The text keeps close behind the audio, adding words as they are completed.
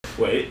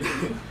Wait.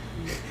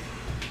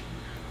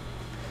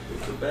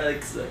 It's the bag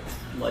except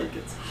like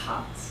it's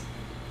hot.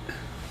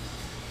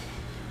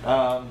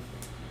 Go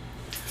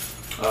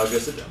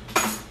sit down.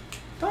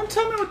 Don't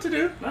tell me what to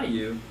do. Not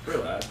you.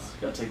 Relax.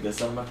 Gotta take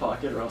this out of my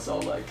pocket or else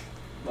I'll like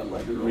my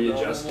leg will roll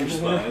Readjust down. your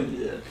spine.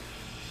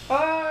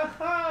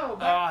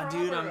 Yeah.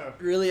 Dude, I'm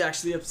really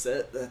actually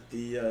upset that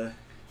the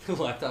The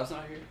laptop's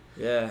not here.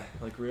 yeah,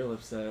 like real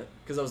upset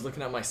because I was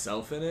looking at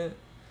myself in it.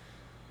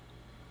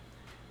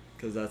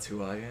 Because that's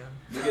who I am.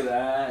 Look at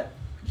that.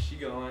 Where's she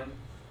going?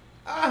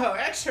 Oh,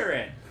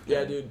 excellent.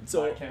 Yeah, dude.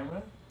 So My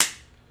camera?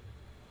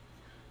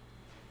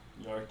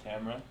 Your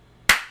camera?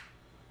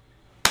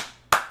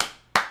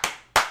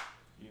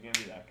 You gonna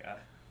be that guy.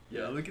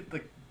 Yeah, look at the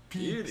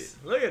beauty. peeps.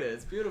 Look at it.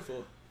 It's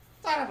beautiful.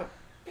 Son of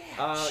a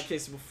bitch. Okay,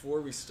 so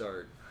before we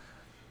start,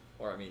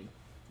 or I mean,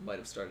 might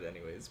have started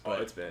anyways, Oh,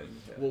 but it's been.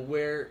 Yeah. what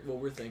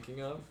we're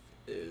thinking of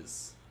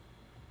is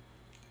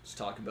just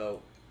talk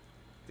about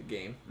the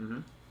game, Mm-hmm.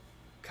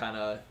 kind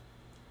of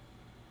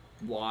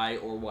why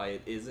or why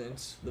it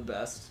isn't the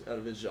best out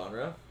of its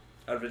genre.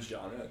 Out of its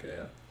genre, okay.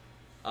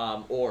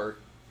 Yeah. Or,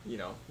 you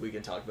know, we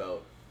can talk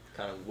about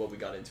kind of what we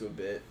got into a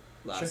bit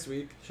last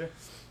week. Sure.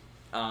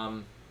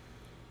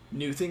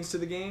 New things to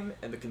the game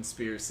and the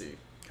conspiracy.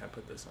 Can I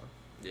put this on?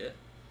 Yeah.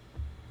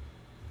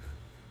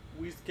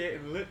 We's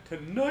getting lit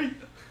tonight.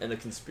 And the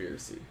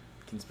conspiracy.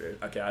 Conspiracy.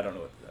 Okay, I don't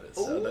know what that is,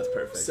 so that's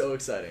perfect. So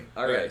exciting.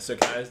 All Okay, right. so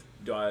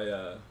do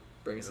I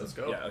Bring us Let's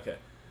in. go. Yeah, okay.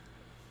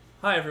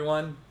 Hi,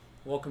 everyone.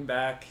 Welcome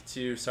back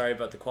to Sorry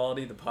About the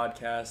Quality, the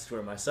podcast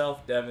where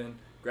myself, Devin,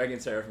 Greg,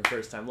 and Sarah from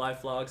First Time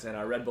Life Vlogs, and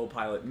our Red Bull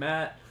pilot,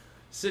 Matt,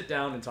 sit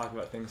down and talk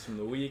about things from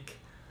the week.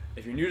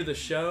 If you're new to the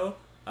show,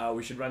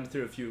 we should run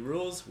through a few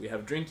rules. We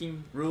have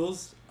drinking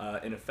rules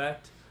in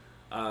effect.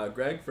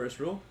 Greg, first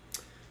rule.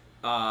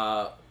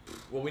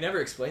 Well, we never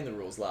explained the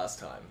rules last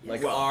time.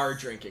 Like Well, our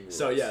drinking rules.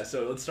 So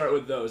let's start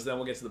with those, then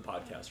we'll get to the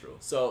podcast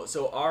rules. So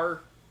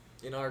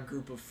in our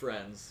group of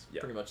friends,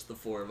 Yeah. pretty much the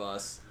four of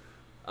us,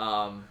 we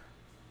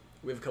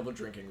have a couple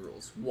drinking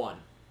rules. One,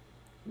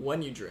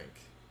 when you drink,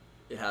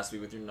 it has to be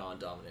with your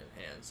non-dominant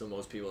hand. So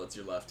most people, it's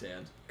your left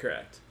hand.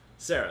 Correct.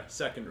 Sarah,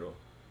 second rule.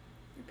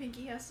 Your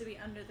pinky has to be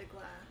under the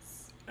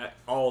glass. At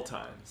all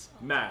times.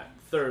 Matt,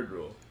 third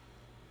rule.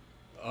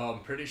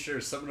 Pretty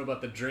sure something about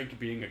the drink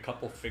being a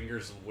couple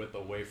fingers width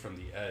away from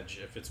the edge.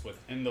 If it's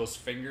within those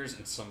fingers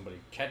and somebody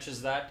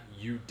catches that,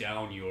 you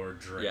down your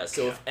drink. Yeah.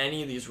 So if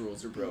any of these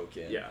rules are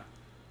broken, Yeah.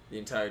 the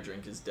entire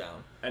drink is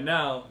down. And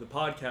now, the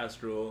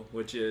podcast rule,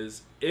 which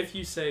is if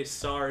you say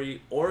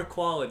sorry or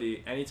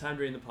quality anytime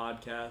during the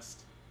podcast,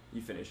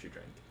 you finish your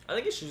drink. I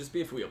think it should just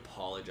be if we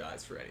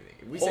apologize for anything.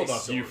 If we Hold say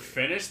up, sorry, you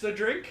finished the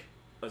drink?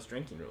 That's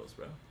drinking rules,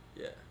 bro.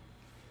 yeah.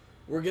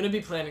 We're gonna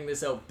be planning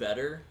this out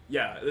better.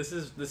 Yeah, this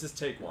is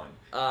take one.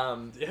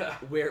 Yeah.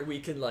 Where we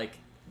can like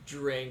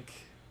drink,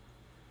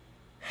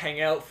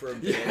 hang out for a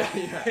bit,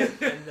 Yeah.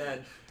 and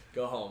then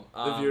go home.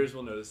 The viewers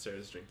will notice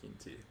Sarah's drinking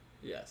tea.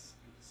 Yes.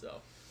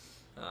 So,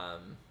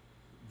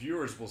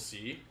 Viewers will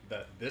see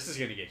that this is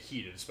going to get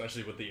heated,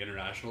 especially with the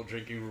international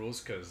drinking rules,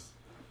 because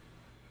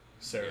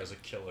Sarah's a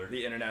killer.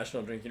 The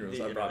international drinking rules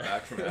The I brought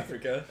back from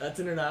Africa. that's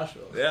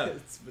international. Yeah.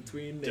 It's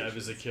between nations. Dev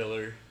is a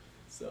killer.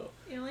 So,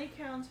 It only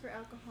counts for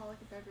alcoholic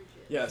beverages.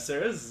 Yeah,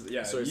 Sarah's.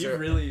 Yeah, Sorry, you Sarah.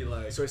 really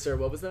like. sorry, Sarah.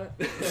 What was that?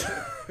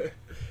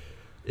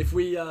 If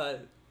we,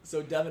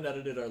 so Devin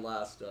edited our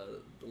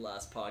the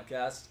last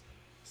podcast.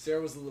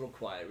 Sarah was a little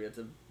quiet. We had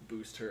to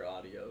boost her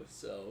audio.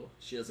 So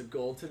she has a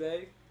goal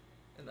today,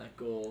 and that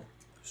goal.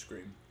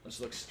 Scream. Let's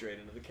look straight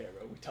into the camera.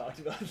 We talked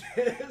about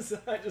this.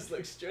 I just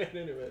looked straight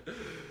into it.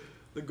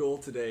 The goal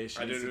today, she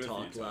I needs did to it a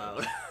talk few loud.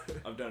 times.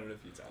 I've done it a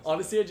few times.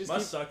 Honestly, I just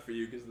must keep, suck for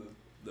you because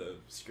the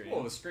screen.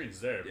 Well, the screen's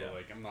there, Yeah. but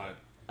like I'm not.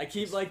 I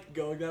keep like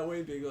going that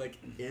way, being like,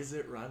 is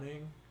it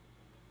running?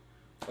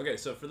 Okay,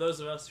 so for those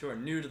of us who are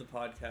new to the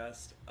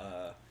podcast,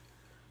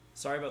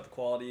 Sorry About the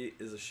Quality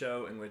is a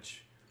show in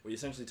which we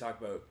essentially talk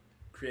about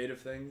creative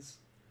things.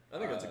 I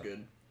think that's a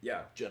good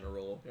Yeah,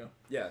 general. Yeah.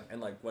 yeah,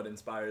 and like what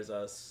inspires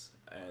us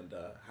and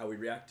how we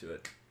react to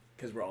it,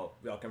 because we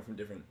all come from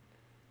different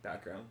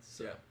backgrounds.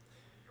 So. Yeah.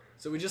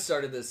 So we just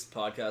started this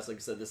podcast. Like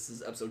I said, this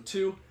is episode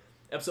 2.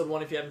 Episode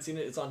 1, if you haven't seen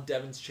it, it's on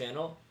Devin's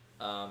channel.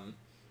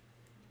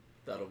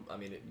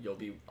 You'll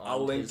be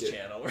I'll on link his it.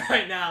 channel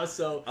right now.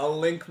 So I'll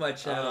link my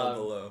channel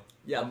below.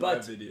 yeah, on but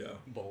my video.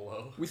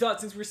 Below. we thought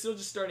since we're still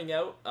just starting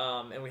out,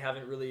 and we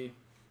haven't really,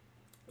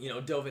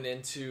 dove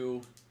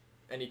into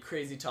any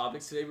crazy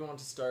topics today, we want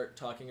to start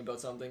talking about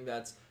something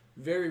that's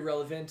very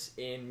relevant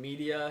in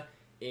media,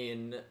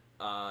 in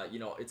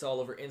it's all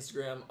over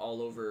Instagram,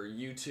 all over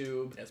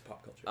YouTube. It's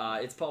pop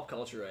culture. It's pop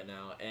culture right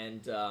now,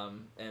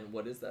 and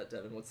what is that,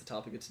 Devin? What's the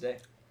topic of today?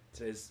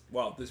 This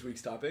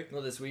week's topic,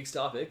 Well, this week's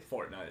topic,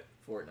 Fortnite.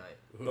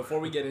 Fortnite. Before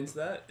we get into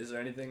that, is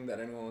there anything that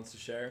anyone wants to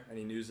share?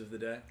 Any news of the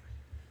day?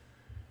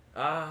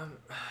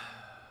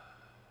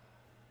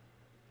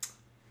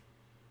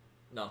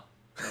 No,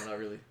 not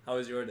really. How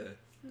was your day?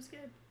 It was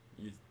good.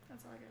 You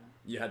That's all I got.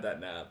 you had that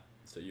nap,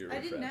 so you were I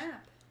refreshed. didn't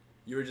nap.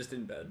 You were just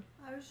in bed.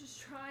 I was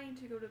just trying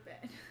to go to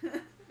bed.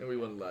 And we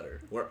wouldn't let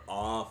her. We're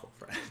awful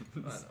friends.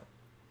 know.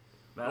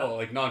 Matt? Well,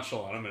 like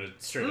nonchalant. I'm gonna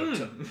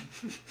straight up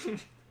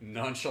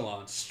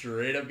nonchalant.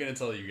 Straight up gonna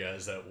tell you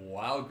guys that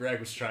while Greg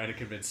was trying to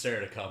convince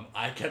Sarah to come,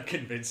 I kept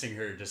convincing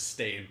her to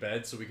stay in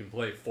bed so we can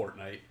play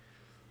Fortnite.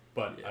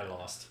 But I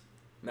lost.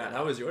 Matt,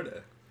 how was your day?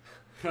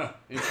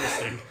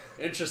 Interesting.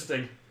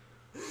 Interesting.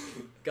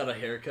 Got a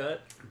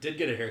haircut. Did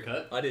get a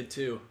haircut. I did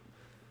too.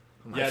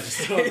 Yeah,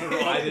 just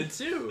overall. I did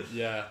too.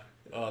 Yeah.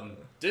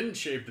 Didn't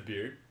shave the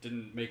beard.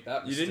 Didn't make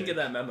that You mistake. didn't get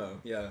that memo.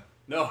 Yeah.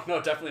 No,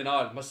 definitely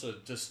not. Must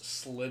have just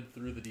slid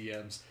through the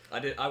DMs. I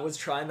did. I was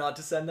trying not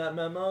to send that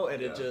memo,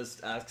 and Yeah. it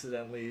just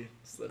accidentally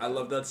slid. I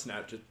love that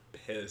Snap just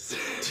pissed.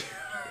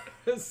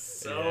 I was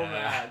so Yeah.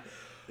 mad.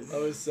 I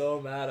was so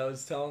mad. I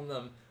was telling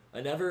them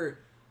I never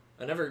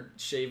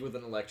shave with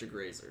an electric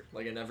razor.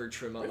 Like I never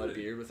trim out my Really?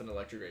 beard with an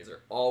electric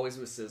razor. Always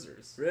with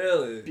scissors.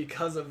 Really?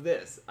 Because of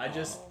this, I'm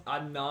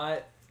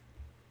not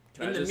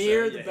Can I in the just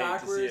mirror. say, The you hate to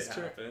see backwards. it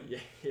happen? Yeah,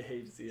 you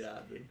hate to see it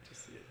happen.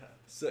 Just see it happen.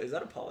 So is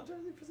that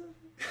apologizing for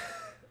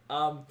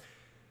something?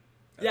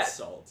 That's Yeah.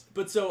 salt.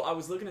 But so I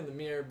was looking in the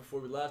mirror before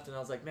we left, and I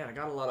was like, man, I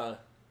got a lot of,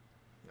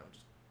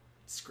 just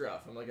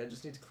scruff. I'm like, I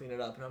just need to clean it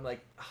up. And I'm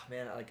like, oh,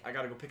 man, I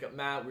gotta go pick up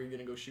Matt. We're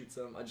gonna go shoot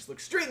some. I just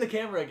looked straight in the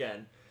camera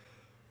again.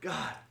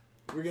 God,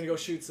 we're gonna go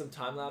shoot some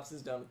time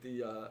lapses down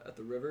at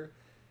the river,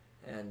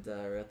 and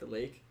or at the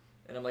lake.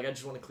 And I'm like, I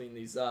just want to clean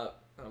these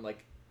up. And I'm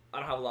like, I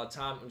don't have a lot of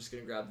time. I'm just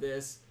gonna grab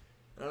this.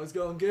 And I was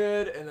going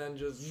good, and then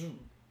just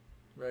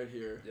right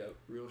here. Yep.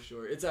 Real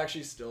short. It's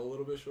actually still a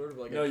little bit short.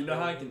 Like No, a you know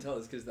how I 20. can tell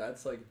is because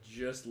that's like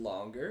just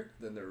longer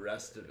than the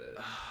rest of it.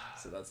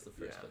 So that's the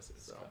first place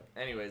it's So, cut.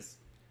 anyways,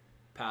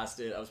 past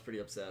it. I was pretty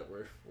upset.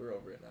 We're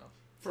over it now.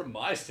 From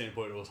my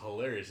standpoint, it was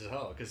hilarious as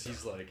hell because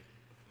he's like,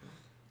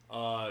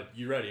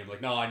 you ready? I'm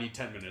like, no, I need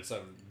 10 minutes.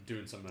 I'm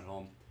doing something at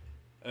home.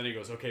 And then he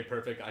goes, okay,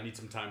 perfect. I need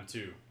some time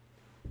too.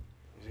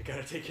 You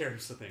gotta take care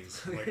of some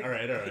things. I'm like, all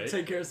right.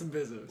 Take care of some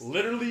business.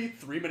 Literally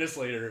 3 minutes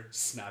later,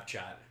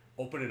 Snapchat.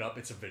 Open it up.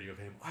 It's a video of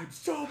him. I'm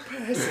so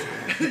pissed.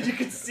 And you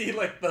can see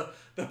like the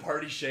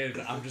party shade.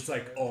 I'm just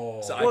like,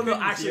 oh. So I Well, no,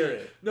 couldn't actually, hear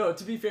it. no.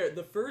 To be fair,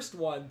 the first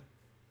one,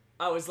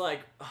 I was like,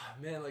 oh,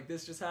 man, like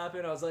this just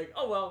happened. I was like,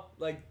 oh well,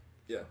 like,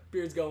 Yeah.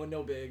 beard's going,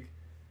 no big.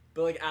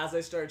 But like as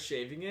I started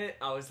shaving it,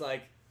 I was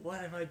like,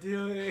 what am I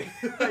doing?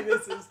 Like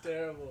this is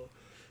terrible.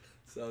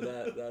 So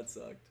that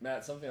sucked.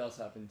 Matt, something else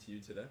happened to you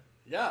today.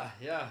 Yeah.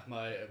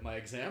 My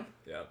exam.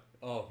 Yeah.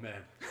 Oh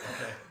man.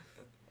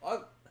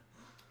 Okay.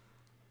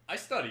 I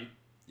studied.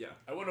 Yeah.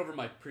 I went over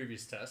my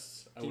previous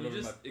tests. I Can went you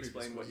over just my previous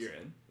explain what ones. you're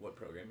in? What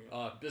program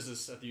you're in?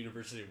 Business at the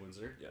University of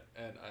Windsor. Yeah.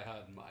 And I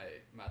had my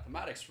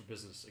mathematics for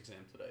business exam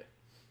today.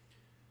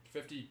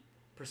 50%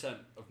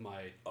 of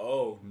my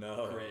Oh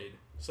no. grade.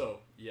 So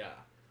yeah.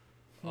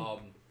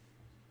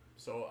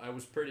 So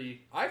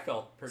I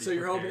felt pretty. So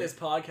you're hoping prepared. this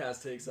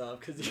podcast takes off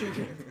because your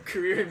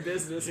career in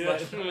business Yeah.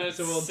 might.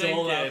 So we'll Sink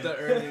dole out in. the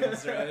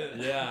earnings, right?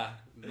 Yeah.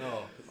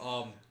 No.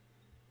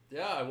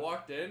 Yeah, I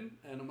walked in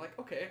and I'm like,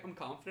 okay, I'm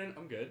confident,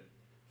 I'm good.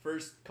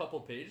 First couple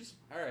pages,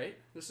 all right,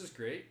 this is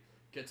great.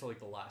 Get to like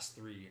the last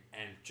 3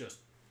 and just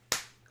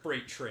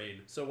freight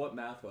train. So what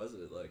math was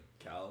it? Like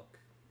calc?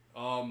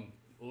 A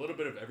little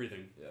bit of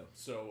everything. Yeah.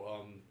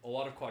 So a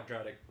lot of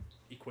quadratic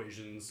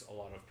equations, a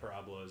lot of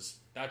parabolas,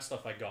 that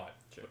stuff I got.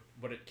 Sure.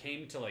 But it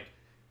came to like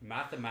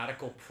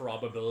mathematical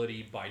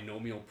probability,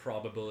 binomial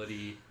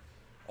probability,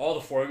 all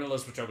the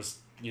formulas which I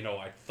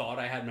thought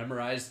I had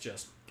memorized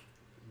just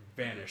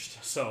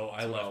vanished. So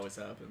I That's what left always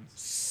happens.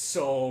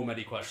 so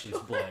many questions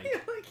blank.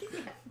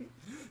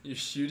 You're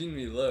shooting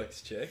me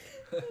looks, chick.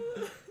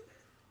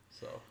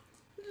 So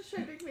I'm just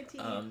trying to drink my tea.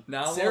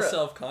 Now I'm all Sarah-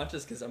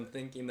 self-conscious because I'm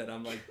thinking that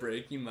I'm like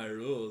breaking my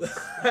rules.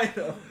 I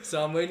know.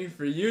 So I'm waiting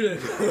for you to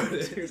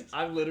notice. Dude,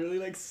 I'm literally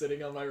like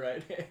sitting on my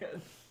right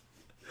hand.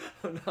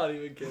 I'm not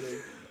even kidding.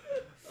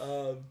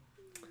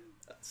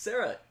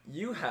 Sarah,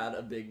 you had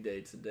a big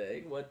day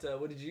today. What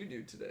did you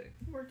do today?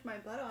 Worked my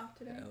butt off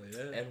today. Hell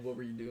yeah. And what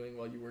were you doing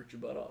while you worked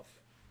your butt off?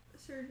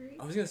 Surgery.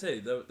 I was gonna say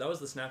that was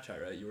the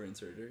Snapchat, right? You were in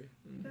surgery.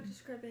 Got to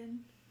scrub in.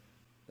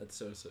 That's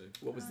so sick.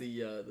 What was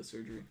the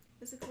surgery?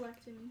 It's a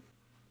colectomy.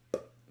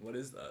 What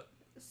is that?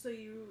 So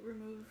you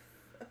remove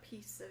a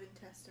piece of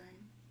intestine.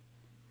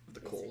 The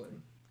Basically.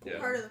 colon. Yeah.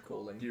 Part of the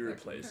colon. Do you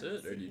replace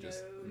it, or do you No,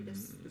 just?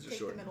 just It's just take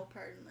short. the middle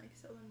part and like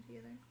sew them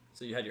together.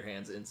 So you had your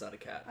hands inside a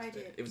cat. I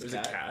today. did. It was, It was a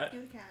a cat. cat. He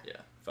was a cat. Yeah.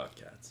 Fuck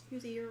cats. He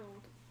was a year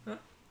old. Huh?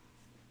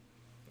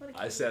 What a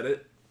I kid. said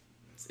it.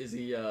 Is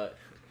he? I'm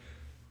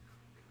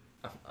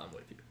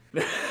with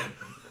you.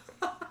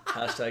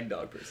 Hashtag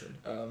dog person.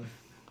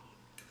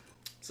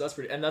 So that's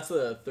pretty, and that's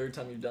the third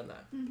time you've done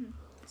that. Mhm.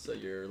 So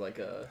you're like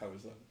a. How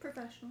was that?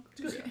 Professional.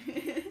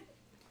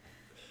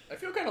 I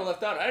feel kind of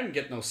left out. I didn't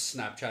get no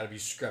Snapchat of you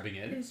scrubbing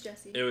It in. was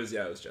Jesse. It was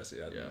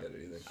Jesse. I didn't Yeah. get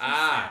it either. She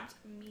Ah.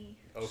 snapped me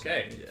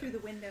Okay. Yeah. through the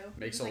window.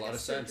 Makes It was a like lot of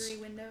sense. surgery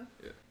window.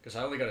 Because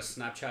I only got a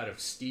Snapchat of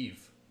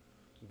Steve,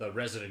 the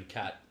resident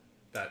cat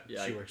that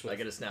Yeah, she works with. I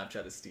get a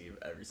Snapchat of Steve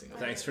every single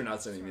day. Thanks for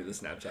not sending me the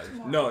Snapchat.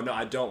 Tomorrow. No,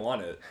 I don't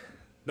want it.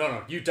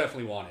 No, you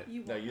definitely want it.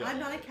 You No, want- you don't I'm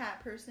want not a it.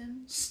 cat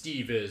person.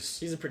 Steve is.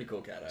 He's a pretty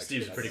cool cat, actually.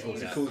 Steve's a pretty cool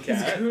He's a cat. Cool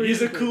cat.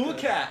 He's a cool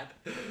cat.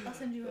 I'll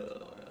send you one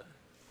tomorrow.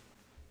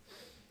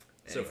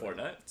 So Anyway.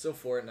 Fortnite. So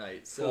Fortnite.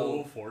 Oh,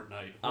 So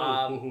Fortnite.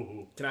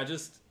 Um, Can I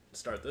just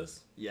start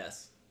this?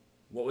 yes.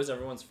 What was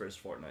everyone's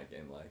first Fortnite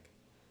game like?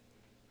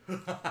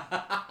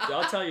 So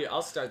I'll tell you.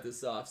 I'll start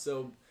this off.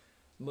 So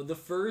the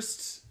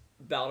first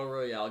battle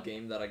royale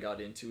game that I got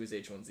into was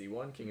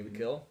H1Z1, King of the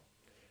Kill.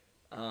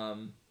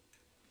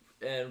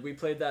 And we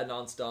played that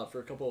nonstop for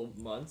a couple of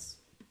months.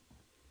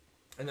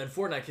 And then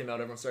Fortnite came out.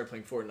 Everyone started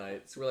playing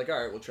Fortnite. So we're like,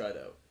 all right, we'll try it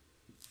out.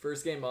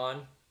 First game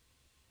on,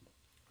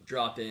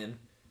 drop in,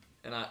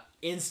 and I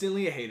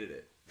instantly hated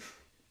it.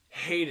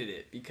 Hated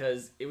it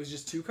because it was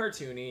just too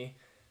cartoony.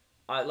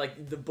 I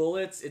like the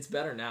bullets. It's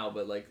better now,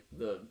 but like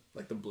the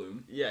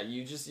bloom. yeah,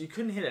 you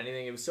couldn't hit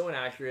anything. It was so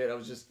inaccurate. I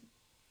was just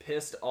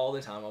pissed all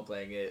the time while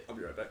playing it. I'll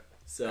be right back.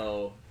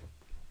 So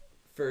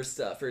first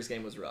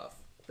game was rough.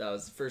 That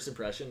was first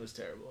impression was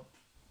terrible.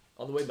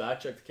 On the way back,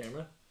 check the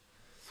camera.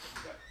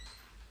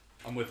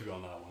 I'm with you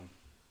on that one.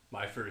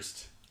 My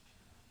first.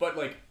 But,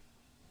 like,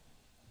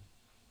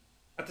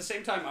 at the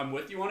same time, I'm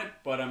with you on it,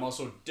 but I'm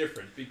also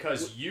different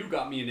because you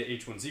got me into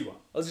H1Z1.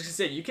 I was just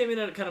gonna say you came in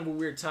at kind of a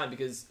weird time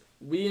because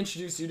we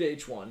introduced you to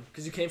H1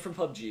 because you came from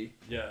PUBG.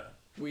 Yeah.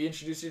 We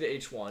introduced you to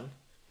H1,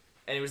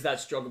 and it was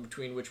that struggle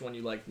between which one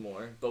you liked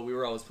more. But we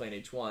were always playing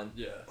H1.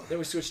 Yeah. Then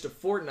we switched to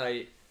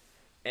Fortnite,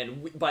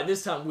 and by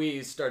this time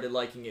we started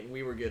liking it and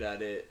we were good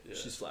at it. Yeah.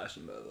 She's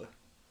flashing by the way.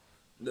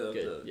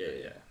 Good.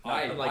 Yeah.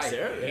 I like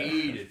Sarah, yeah.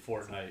 hated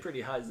Fortnite.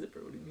 Pretty high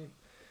zipper. What do you mean?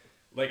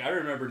 Like, I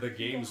remember the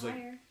games, like,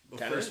 Higher. the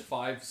Kinda. first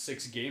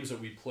 5-6 games that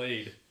we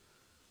played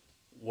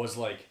was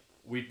like,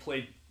 we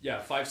played,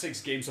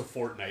 5-6 games of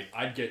Fortnite.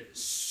 I'd get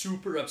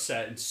super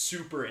upset and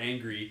super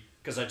angry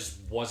because I just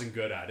wasn't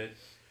good at it.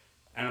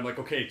 And I'm like,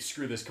 okay,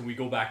 screw this. Can we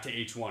go back to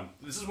H1?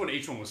 This is when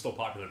H1 was still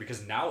popular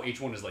because now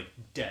H1 is like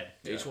dead.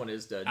 H1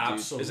 is dead. Dude.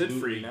 Absolutely Is it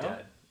free now?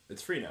 dead.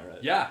 It's free now,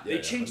 right? Yeah, they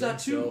changed that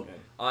too. So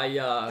I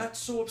That's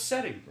so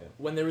upsetting.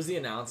 when there was the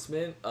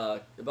announcement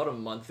about a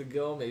month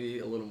ago, maybe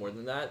a little more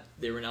than that,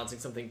 they were announcing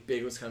something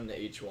big was coming to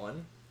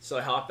H1. So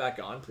I hopped back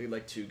on, played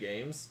like 2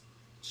 games,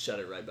 shut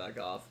it right back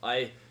off.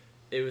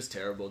 It was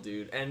terrible,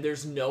 dude. And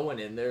there's no one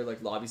in there.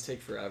 Like lobbies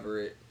take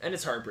forever, and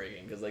it's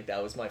heartbreaking because like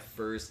that was my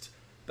first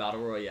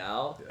battle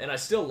royale, and I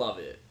still love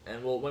it.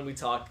 And when we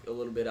talk a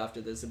little bit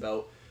after this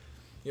about,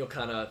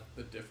 kind of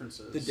The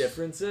differences. the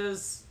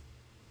differences,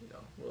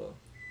 we'll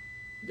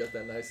get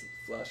that nice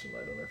flashing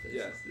light on our faces,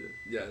 Yeah. dude.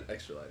 Yeah,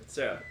 extra light.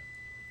 Sarah,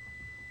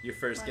 your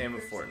first My game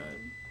of first Fortnite.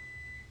 game.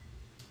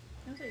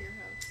 That was at your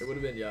house. It would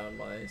have been on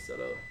my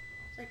setup.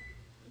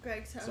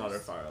 Greg's house. It's not our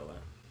fire alarm.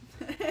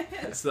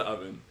 It's the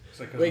oven. It's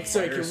like Wait,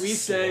 sorry. fire Can we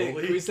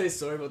slowly. say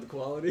sorry about the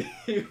quality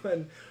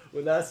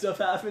when that stuff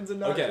happens and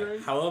not Okay,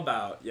 during? how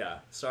about,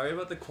 sorry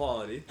about the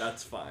quality,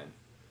 that's fine.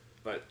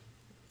 But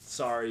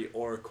sorry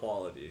or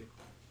quality,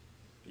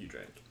 you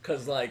drink.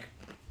 Because like,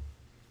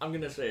 I'm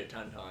gonna say it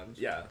 10 times.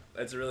 Yeah,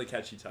 it's a really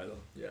catchy title.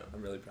 Yeah.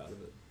 I'm really proud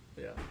of it.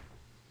 Yeah.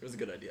 It was a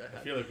good idea. I I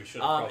had. feel like we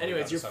should have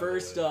Anyways, your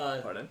first.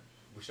 Pardon?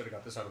 we should have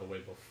got this out of the way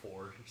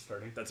before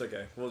starting. That's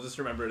okay. We'll just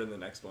remember it in the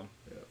next one.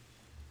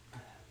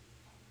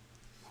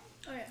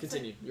 Oh yeah.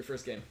 Continue. Your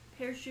first game. So,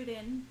 parachute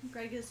in.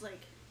 Greg is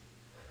like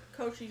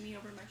coaching me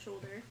over my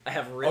shoulder. I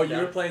have Oh, written you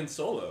down. were playing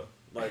solo.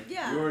 Like,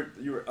 Yeah.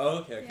 you were, oh,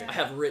 okay. Yeah. I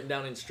have written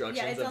down instructions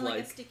Yeah, it's of on like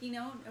like. a sticky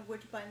note of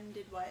which button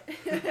did what.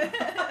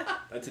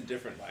 That's a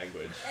different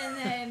language. And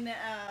then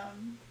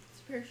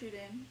just parachute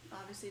in.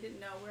 Obviously didn't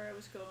know where I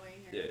was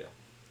going or Yeah.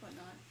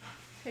 whatnot.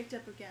 Picked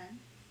up again.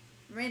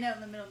 Ran out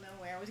in the middle of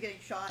nowhere. I was getting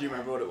shot. Do you at.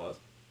 remember what it was?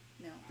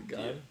 No. The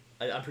gun.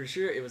 I'm pretty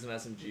sure it was an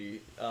SMG.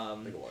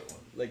 Like a white one.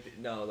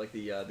 Like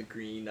the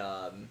green.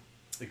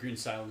 The green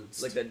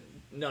silence. Like the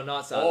not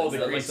Oh, silence. the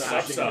like green the sub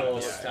tactical, yeah,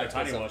 tactical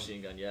tiny one.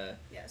 submachine gun. Yeah.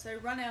 Yeah, so I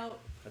run out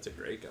That's a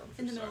great gun.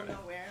 in the middle Sorry. of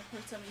nowhere. Of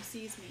course, somebody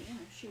sees me and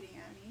they're shooting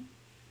at me.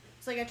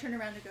 It's like I turn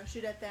around to go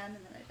shoot at them,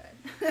 and then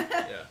I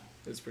died. Yeah.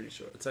 It was pretty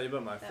short. I'll tell you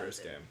about my That first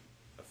was it. game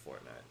of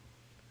Fortnite.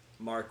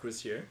 Mark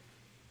was here.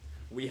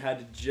 We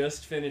had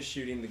just finished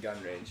shooting the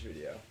gun range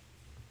video.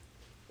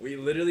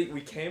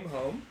 We came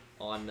home.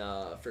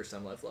 On First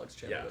Time Life Vlogs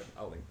channel. Yeah, there.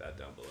 I'll link that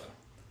down below.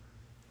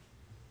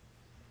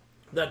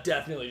 That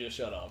definitely just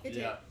shut off. It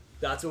did. yeah.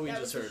 That's what we That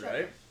just was heard, the shut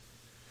right?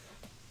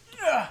 off.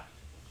 Yeah.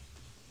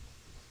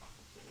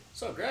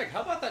 So, Greg,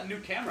 how about that new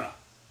camera?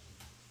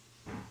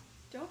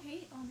 Don't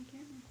hate on the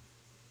camera.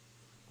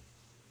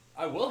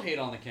 I will hate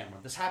on the camera.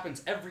 This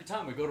happens every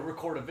time we go to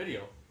record a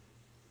video.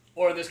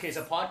 Or in this case,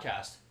 a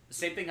podcast. The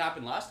same thing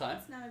happened last time.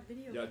 It's not a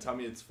video. Yeah, tell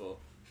me it's full.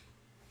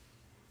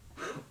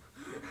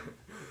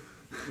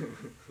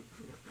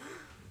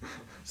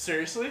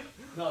 Seriously?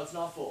 No, it's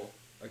not full.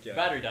 Okay.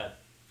 Battery died.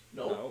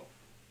 No.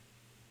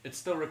 It's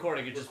still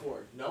recording. It just.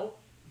 Record. No.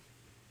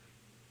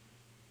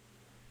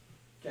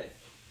 Okay.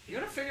 You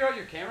gotta figure out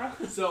your camera?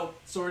 So,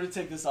 sorry to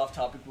take this off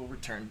topic, we'll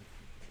return.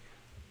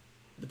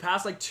 The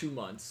past like 2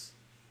 months,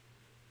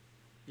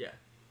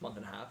 month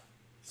and a half,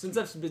 since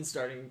I've been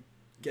starting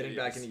getting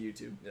back Videos. into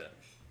YouTube, Yeah.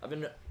 I've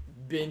been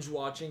binge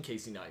watching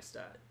Casey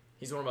Neistat.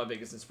 He's one of my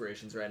biggest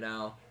inspirations right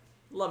now.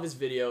 Love his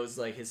videos,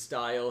 like his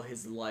style,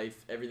 his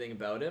life, everything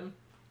about him.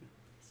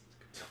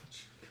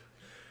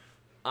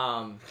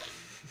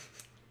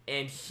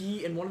 And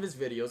he, in one of his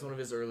videos, one of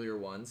his earlier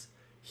ones,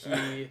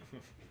 he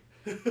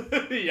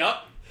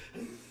Yup.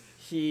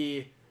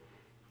 he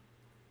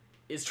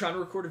is trying to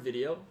record a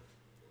video,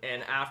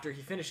 and after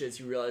he finishes,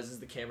 he realizes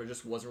the camera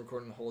just wasn't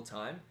recording the whole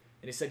time.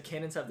 And he said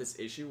Canons have this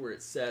issue where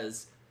it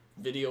says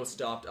video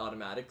stopped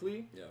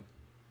automatically. Yeah.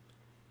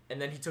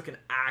 And then he took an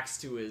axe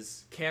to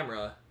his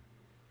camera,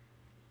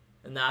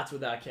 and that's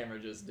what that camera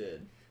just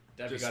did.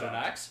 Dev, you Just got an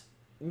stopped. axe?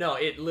 No,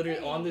 it literally,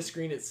 on the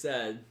screen it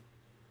said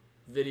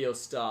video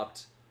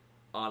stopped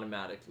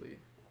automatically.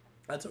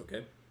 That's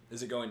okay.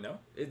 Is it going now?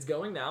 It's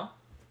going now.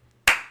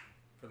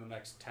 For the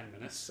next 10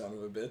 minutes. Son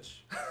of a bitch.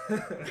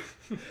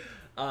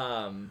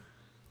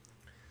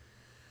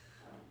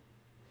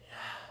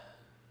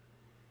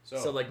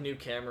 So like new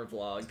camera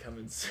vlog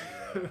coming soon.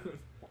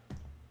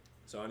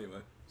 So anyway.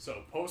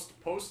 So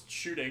post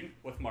shooting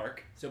with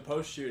Mark. So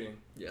post shooting.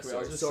 Yeah, Can we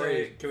all just sorry.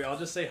 say? Can we all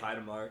just say hi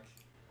to Mark?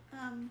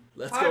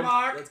 Let's Hi, go,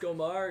 Mark. Let's go,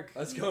 Mark.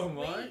 Let's go,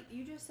 Mark. Wait,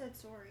 you just said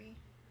sorry.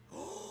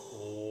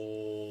 Oh.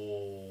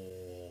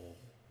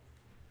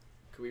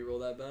 Can we roll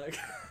that back?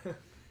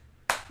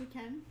 We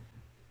can.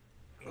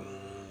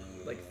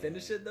 Like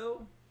finish it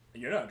though.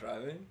 You're not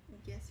driving.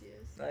 Yes, he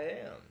is. I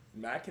am.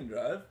 Matt can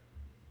drive.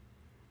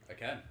 I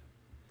can.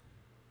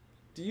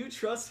 Do you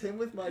trust him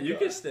with my You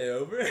car? can stay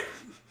over.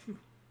 Yeah,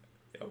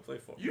 I'll play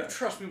football. You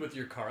trust me with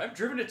your car. I've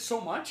driven it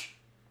so much.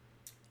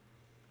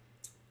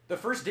 The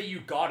first day you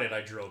got it,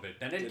 I drove it.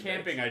 Then in Did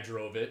camping, I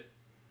drove it.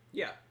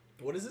 Yeah.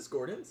 What is this,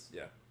 Gordon's?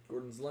 Yeah,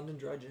 Gordon's London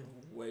Dry Gin.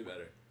 way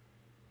better.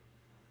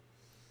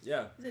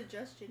 Yeah. Is it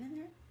just gin in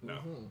there? No.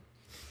 Mhm.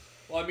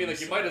 Well, I mean,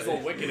 like, you might as well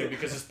wicked it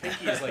because his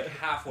pinky is, like,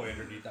 halfway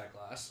underneath that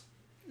glass.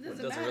 It Well, it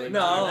doesn't doesn't matter. really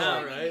matter now,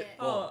 You're right? drinking it.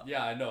 Oh,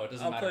 Yeah, I know. It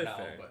doesn't I'll matter play now,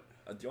 fair.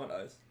 but... Do you want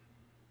ice?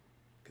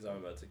 Because I'm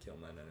about to kill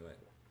mine anyway.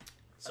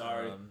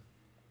 Sorry. I'm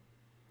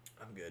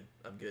good.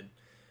 I'm good.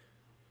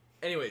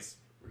 Anyways,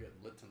 We're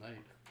getting lit tonight.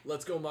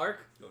 let's go, Mark.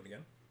 Going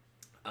again?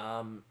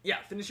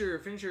 Yeah. Finish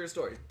your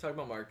story. Talk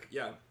about Mark.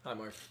 Yeah. Hi,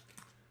 Mark.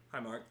 Hi,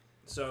 Mark.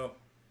 So,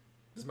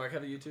 Does Mark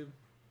have a YouTube?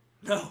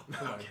 no.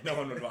 No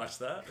one would watch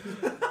that.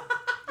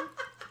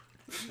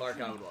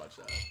 Mark, I would watch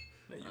that.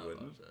 No, you I would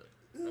wouldn't. watch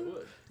that. I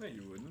would. No,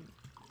 you wouldn't.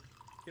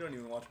 You don't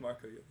even watch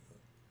Marco.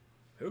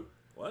 Who?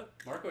 What?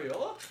 Marco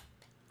Yola?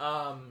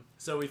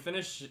 So we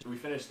finished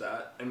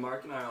that, and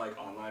Mark and I are like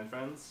online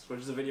friends, which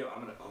is a video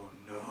I'm gonna. Oh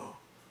no!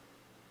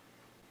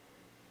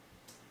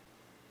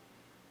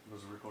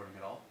 Was it recording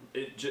at all?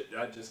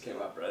 That just came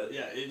up, right?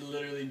 Yeah, it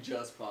literally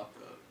just popped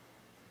up.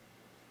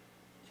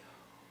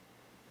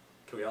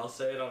 Can we all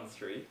say it on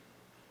 3?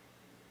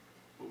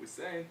 What we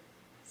saying?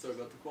 Sorry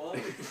about the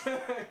quality,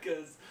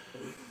 because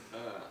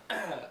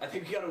I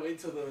think we gotta wait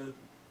till the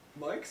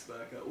mic's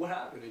back up. What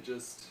happened? It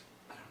just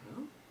I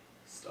don't know.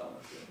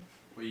 stopped. Yeah.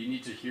 Well, you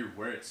need to hear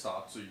where it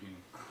stopped so you can...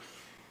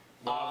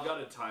 Well, I've got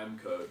a time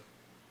code.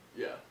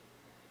 Yeah.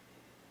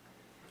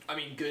 I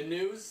mean, good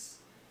news.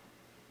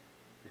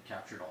 It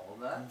captured all of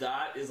that?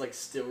 That is like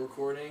still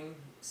recording,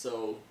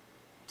 so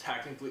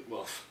technically,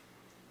 well,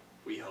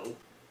 we hope.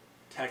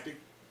 Technically,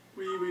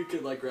 we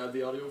could like grab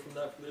the audio from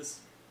that for this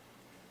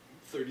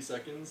 30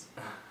 seconds.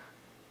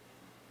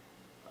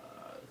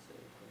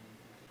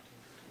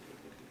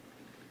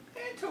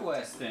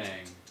 Interesting.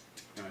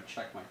 Gonna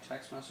check my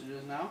text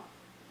messages now.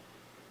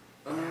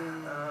 There's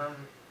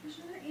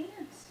other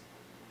ants.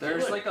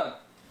 There's Look. like a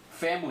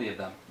family of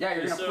them. Yeah, you're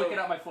Okay, gonna so- flick it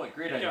out my foot.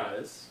 Great idea.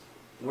 Guys,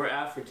 we're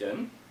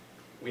African.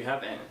 We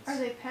have ants. Are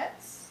they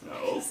pets?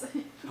 No. Look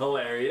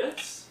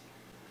Hilarious.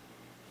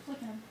 at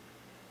them.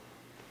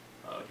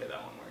 Oh, okay,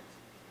 that one worked.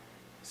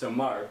 So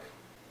Mark,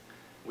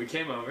 we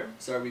came over.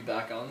 So are we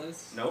back on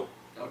this? Nope.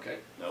 Okay.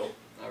 Nope.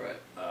 All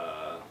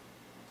right.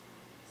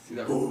 See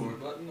that Boom.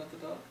 record button at the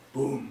top?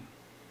 Boom.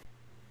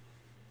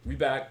 We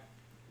back.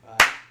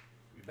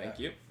 We Thank back.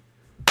 you.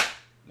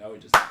 No, we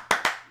just.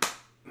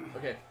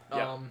 Okay.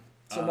 Yeah.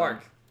 So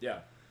Mark. Yeah.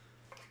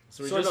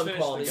 So we Sorry just about the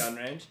finished quality. the gun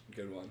range.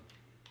 Good one.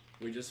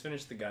 We just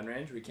finished the gun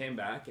range. We came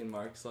back and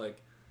Mark's like,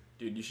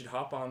 dude, you should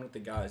hop on with the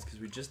guys because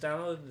we just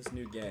downloaded this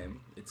new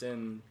game. It's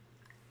in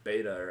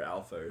beta or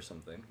alpha or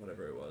something,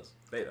 whatever it was.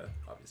 Beta,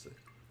 obviously.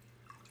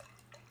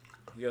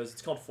 He goes,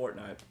 it's called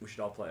Fortnite. We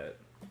should all play it.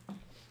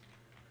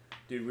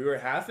 Dude, we were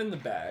half in the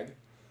bag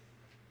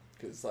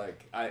because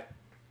like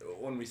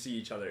when we see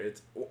each other,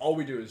 it's all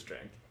we do is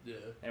drink Yeah.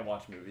 and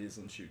watch movies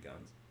and shoot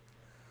guns.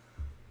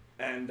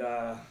 And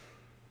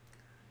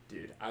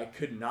dude, I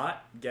could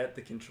not get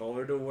the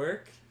controller to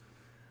work.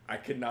 I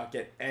could not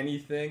get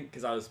anything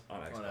because I was on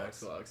Xbox. On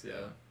Xbox, yeah.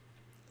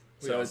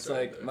 We So all it's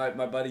started like there.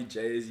 my buddy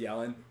Jay is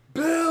yelling,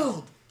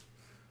 "Build!"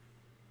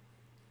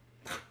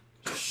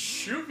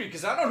 Shoot me,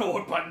 because I don't know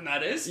what button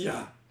that is.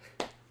 Yeah.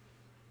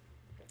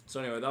 So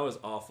anyway, that was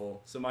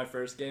awful. So my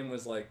first game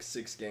was like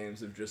 6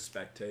 games of just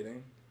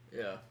spectating.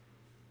 Yeah.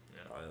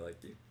 Probably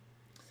like you.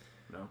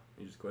 No,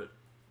 you just quit.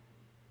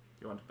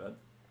 You went to bed.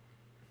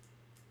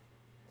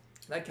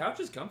 That couch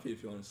is comfy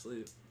if you want to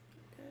sleep.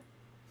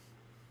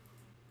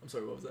 I'm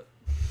sorry, what was that?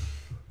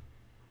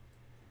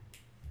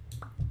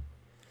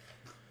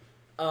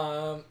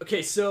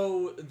 Okay,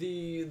 so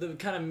the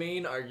kind of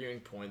main arguing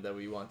point that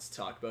we want to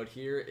talk about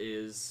here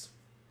is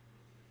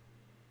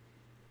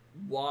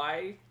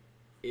why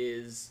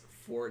is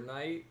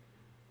Fortnite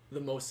the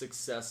most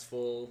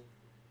successful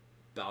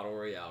battle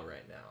royale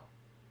right now?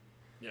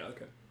 Yeah.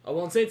 Okay. I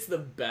won't say it's the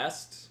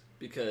best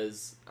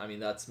because I mean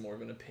that's more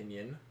of an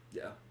opinion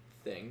Yeah.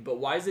 thing, but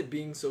why is it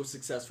being so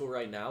successful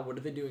right now? What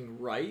are they doing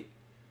right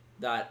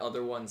that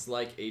other ones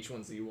like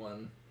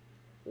H1Z1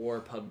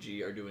 or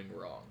PUBG are doing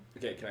wrong?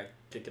 Okay. Can I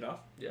kick it off?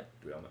 Yeah.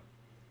 Do we all know?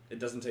 It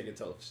doesn't take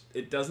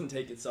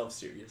itself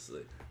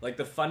seriously. Like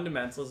the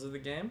fundamentals of the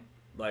game,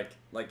 like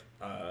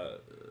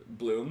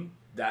bloom,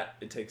 that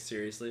it takes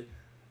seriously.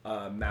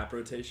 Map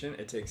rotation,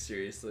 it takes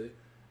seriously,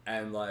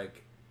 and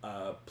like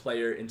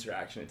player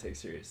interaction, it takes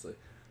seriously.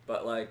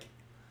 But like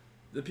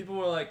the people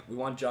were like, we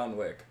want John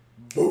Wick,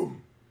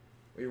 boom.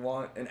 We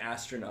want an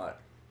astronaut,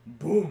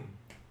 boom.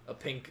 A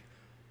pink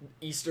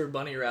Easter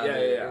bunny Yeah,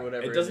 rabbit or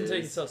whatever. It doesn't it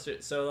take is. itself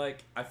seriously. So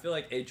like I feel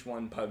like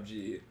H1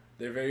 PUBG,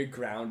 they're very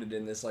grounded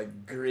in this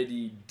like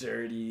gritty,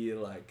 dirty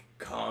like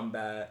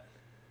combat,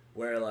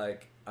 where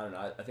like I don't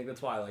know. I think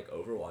that's why I like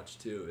Overwatch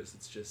too. Is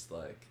it's just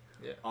like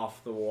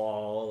off the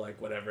wall, like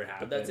whatever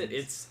happens. But that's it.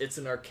 It's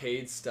an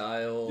arcade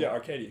style. Yeah,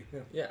 arcadey. Yeah.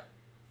 Yeah,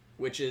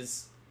 which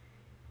is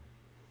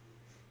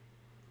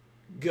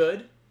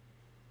good,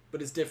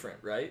 but it's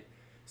different, right?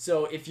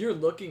 So if you're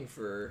looking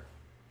for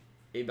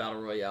a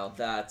battle royale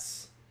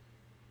that's,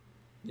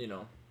 you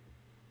know,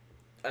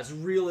 as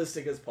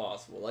realistic as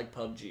possible, like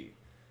PUBG,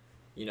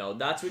 you know,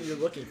 that's what you're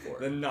looking for.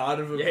 The nod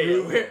of Yeah,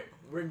 approval.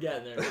 we're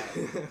getting there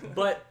now.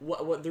 But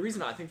what the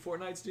reason I think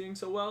Fortnite's doing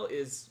so well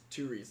is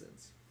two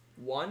reasons.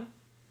 One,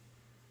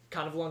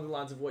 kind of along the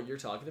lines of what you're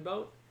talking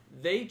about,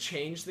 they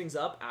change things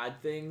up,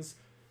 add things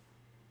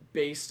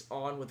based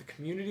on what the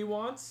community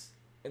wants,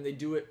 and they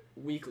do it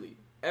weekly.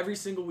 Every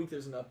single week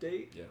there's an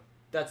update. Yeah.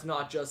 That's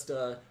not just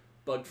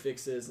bug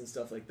fixes and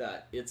stuff like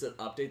that. It's an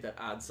update that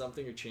adds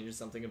something or changes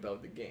something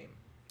about the game.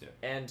 Yeah.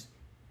 And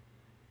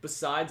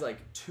besides like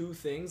two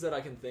things that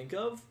I can think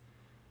of,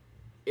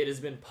 it has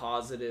been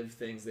positive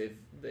things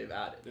they've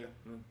added.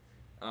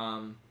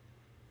 Yeah.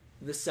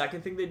 The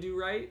second thing they do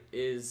right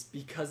is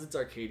because it's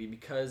arcadey,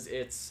 because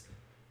it's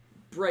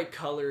bright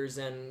colors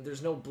and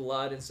there's no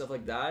blood and stuff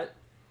like that,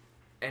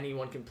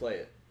 anyone can play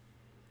it.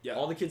 Yeah.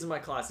 All the kids in my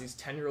class, these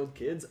 10-year-old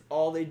kids,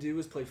 all they do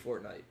is play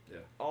Fortnite. Yeah.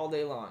 All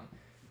day long.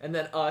 And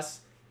then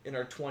us in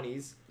our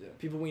 20s,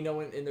 people we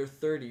know in their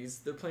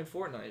 30s, they're playing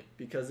Fortnite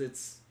because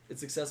it's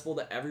accessible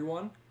to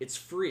everyone. It's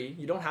free.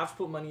 You don't have to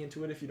put money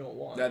into it if you don't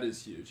want. That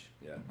is huge.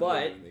 Yeah. But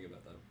I didn't even think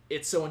about that.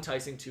 It's so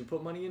enticing to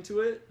put money into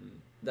it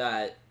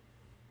that,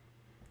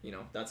 you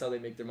know, that's how they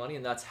make their money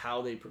and that's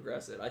how they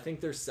progress it. I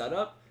think their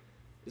setup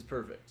is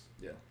perfect.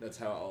 Yeah, that's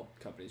how all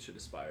companies should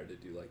aspire to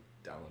do like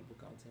downloadable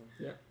content.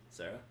 Yeah.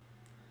 Sarah?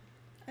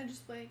 I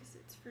just play because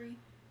it's free.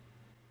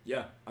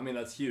 Yeah, I mean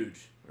that's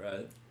huge,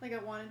 right? Like I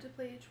wanted to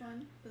play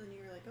H1, but then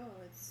you were like,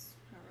 oh, it's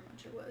however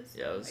much it was.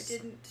 Yeah, it was I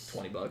didn't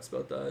 $20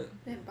 about that.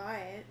 Didn't buy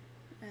it,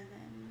 and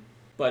then.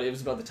 But it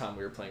was about the time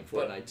we were playing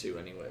Fortnite too,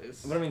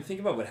 anyways. But I mean, think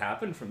about what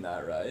happened from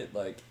that, right?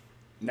 Like,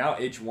 now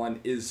H1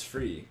 is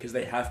free because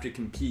they have to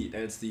compete,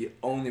 and it's the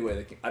only way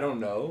they can. I don't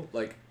know.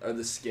 Like, are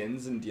the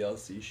skins and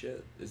DLC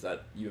shit? Is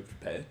that you have to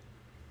pay?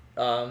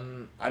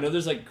 I know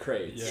there's like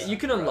crates. Yeah. You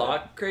can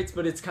unlock crates,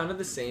 but it's kind of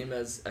the same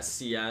as a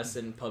CS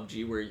and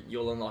PUBG where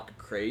you'll unlock a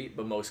crate,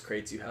 but most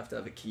crates you have to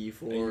have a key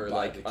for, you or buy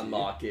like the key.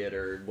 unlock it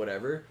or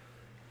whatever.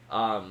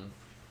 And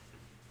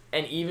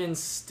even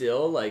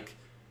still, like,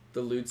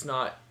 the loot's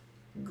not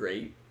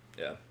great.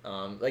 Yeah.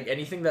 Like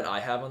anything that I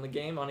have on the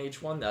game on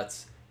H1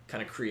 that's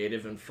kind of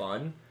creative and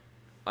fun,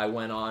 I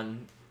went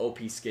on OP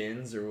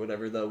Skins or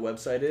whatever the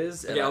website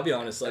is. And Yeah, I'll be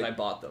honest, and like- I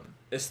bought them.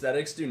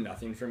 Aesthetics do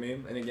nothing for me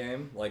in a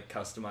game, like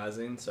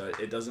customizing, so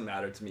it doesn't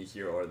matter to me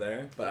here or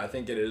there. But I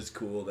think it is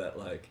cool that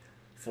like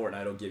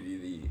Fortnite will give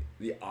you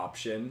the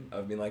option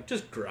of being like,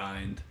 just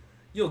grind.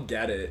 You'll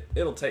get it.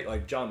 It'll take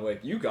like John Wick.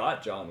 You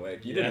got John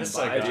Wick. You Yes,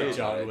 didn't buy I got John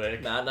John Wick.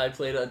 Wick. Matt and I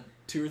played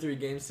 2 or 3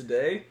 games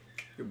today.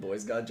 Your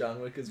boys got John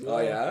Wick as well.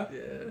 Oh yeah.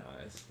 Yeah.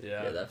 Nice.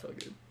 Yeah. Yeah, that felt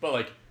good. But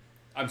like,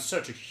 I'm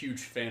such a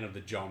huge fan of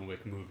the John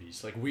Wick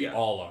movies. Like we Yeah.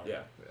 all are.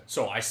 Yeah.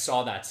 So I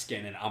saw that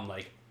skin and I'm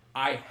like,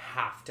 I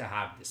have to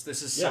have this.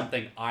 This is Yeah.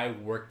 something I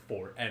worked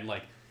for. And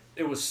like,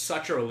 it was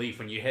such a relief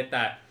when you hit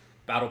that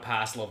battle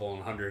pass level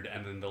 100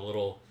 and then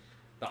the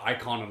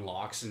icon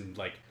unlocks and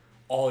like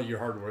all your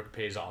hard work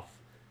pays off.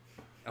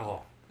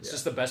 Oh, it's Yeah.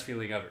 just the best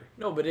feeling ever.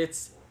 No, but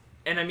it's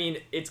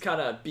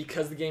kind of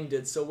because the game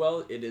did so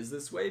well, it is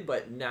this way.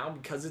 But now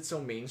because it's so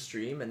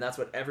mainstream and that's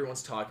what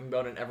everyone's talking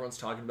about, and everyone's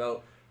talking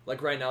about,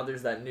 like right now,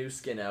 there's that new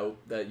skin out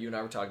that you and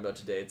I were talking about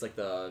today. It's like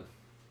the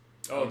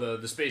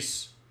The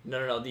space.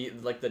 no,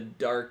 the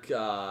dark.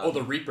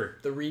 The Reaper.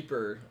 The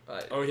Reaper.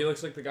 Oh, he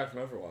looks like the guy from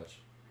Overwatch.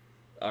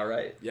 All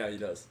right. Yeah, he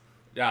does.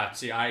 Yeah,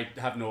 see, I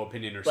have no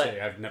opinion or But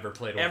say. I've never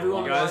played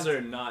everyone Overwatch. You guys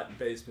are not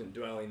basement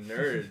dwelling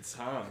nerds,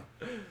 huh?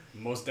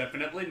 Most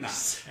definitely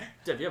not.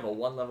 Dev, you have a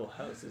 1-level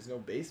house. There's no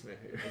basement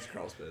here. It's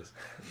crawl space.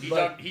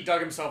 He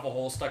dug himself a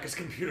hole, stuck his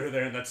computer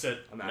there, and that's it.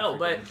 I'm No,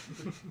 but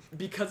African.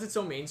 because it's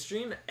so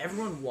mainstream,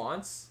 everyone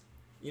wants,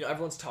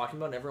 everyone's talking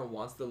about and everyone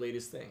wants the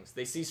latest things.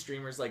 They see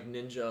streamers like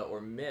Ninja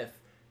or Myth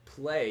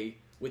play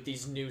with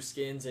these new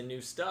skins and new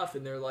stuff,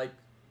 and they're like,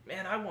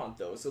 man, I want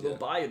those. So they'll Yeah.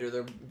 buy it or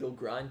they'll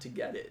grind to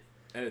get it.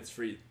 And it's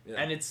free. Yeah.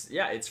 And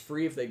it's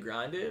free if they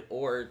grind it,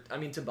 or, I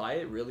mean, to buy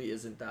it really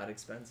isn't that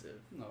expensive.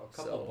 No, a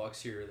couple So- of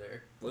bucks here or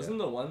there. Wasn't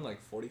the one like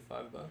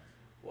 $45?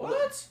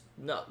 What?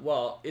 No,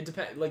 well, it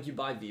depends. Like, you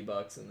buy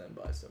V-Bucks and then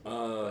buy stuff.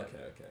 Oh, But-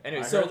 okay.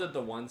 Anyway, I so- heard that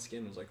the one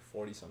skin was like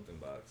 40 something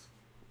bucks.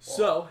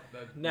 So,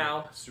 That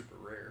now- makes it super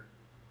rare.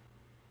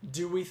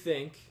 do we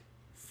think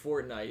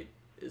Fortnite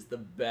is the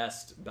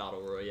best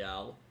Battle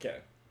Royale Okay.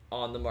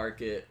 on the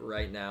market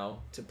right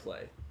now to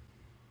play?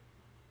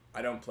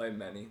 I don't play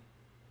many.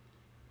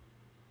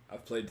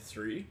 I've played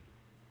 3.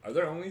 Are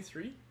there only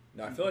 3?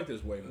 No, I feel like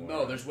there's way more.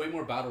 No, there's way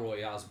more battle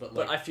royales, but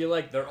like But I feel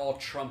like they're all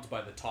trumped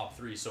by the top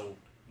 3. So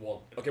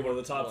Okay, well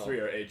the top Well, 3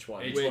 are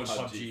H1, H1, Which-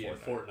 PUBG, and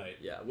Fortnite.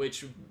 yeah,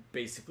 which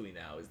basically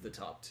now is the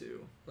top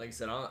 2. Like I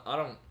said, I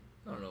don't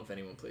know if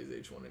anyone plays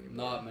H1 anymore.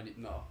 Not many.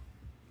 No,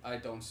 I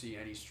don't see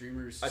any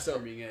streamers I saw-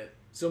 streaming it.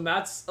 So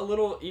Matt's a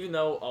little, even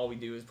though all we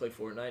do is play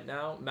Fortnite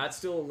now, Matt's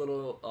still a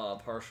little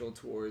partial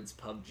towards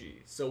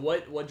PUBG. So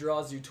what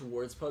draws you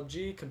towards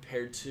PUBG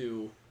compared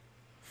to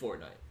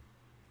Fortnite?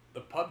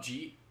 The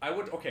PUBG, I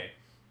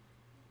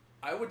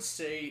would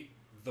say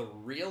the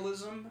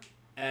realism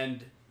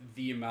and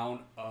the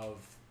amount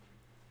of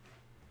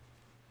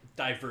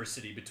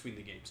diversity between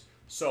the games.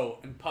 So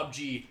in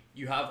PUBG,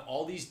 you have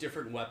all these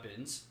different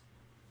weapons,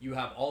 you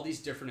have all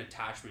these different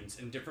attachments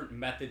and different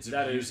methods of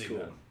That is using cool.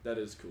 them. That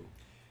is cool.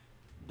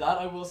 That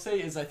I will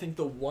say is I think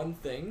the one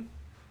thing.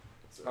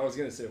 I was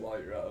gonna say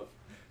while you're up.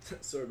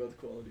 Sorry about the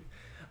quality.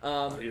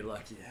 You're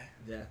lucky.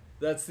 Yeah,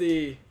 that's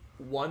the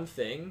one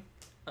thing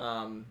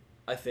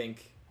I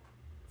think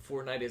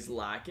Fortnite is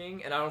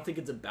lacking, and I don't think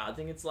it's a bad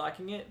thing it's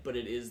lacking it, but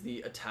it is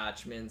the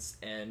attachments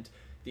and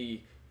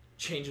the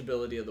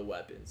changeability of the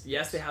weapons.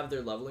 Yes, they have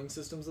their leveling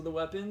systems of the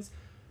weapons,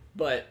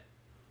 but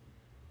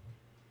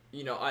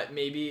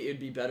maybe it'd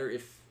be better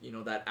if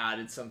that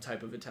added some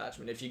type of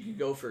attachment. If you could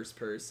go first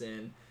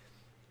person,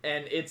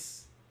 and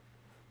it's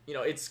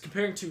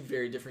comparing two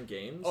very different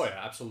games. Oh yeah,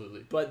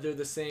 absolutely. But they're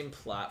the same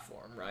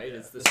platform, right? Yeah,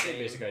 It's the same same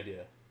basic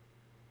idea.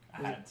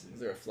 Is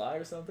there a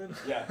flag or something?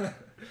 Yeah.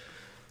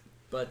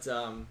 But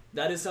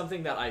that is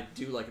something that I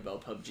do like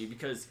about PUBG,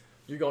 because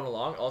you're going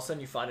along, all of a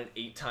sudden you find an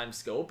 8-time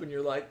scope, and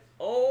you're like,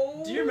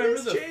 oh, Do you remember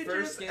this the changes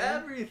first game?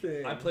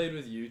 everything. I played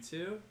with you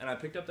two, and I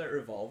picked up that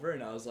revolver,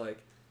 and I was like,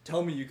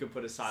 "Tell me you could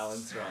put a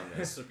silencer on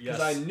this," because Yes.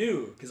 I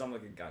knew, because I'm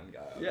like a gun guy,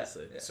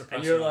 obviously. Yeah. Suppressor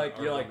And you're on like,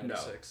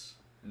 R196.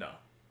 no.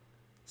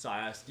 So I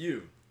asked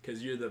you,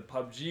 because you're the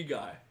PUBG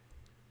guy.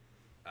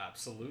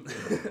 Absolutely.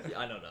 Yeah,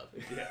 I know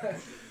nothing.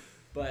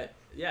 But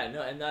yeah,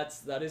 no, and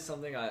that is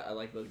something I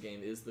like about the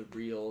game, is the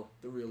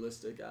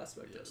realistic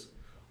aspect Yes. of it.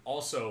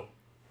 Also,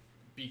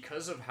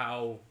 because of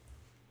how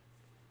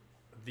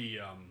the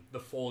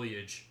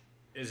foliage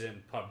is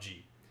in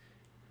PUBG,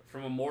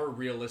 from a more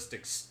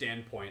realistic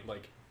standpoint,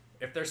 like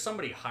if there's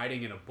somebody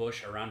hiding in a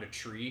bush around a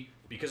tree,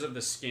 because of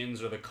the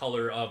skins or the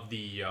color of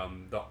the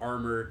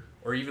armor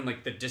or even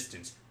like the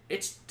distance,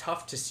 it's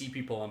tough to see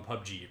people on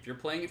PUBG. If you're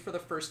playing it for the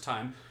first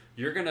time,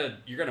 you're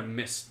gonna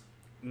miss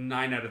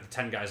 9 out of the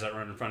 10 guys that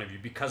run in front of you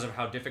because of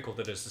how difficult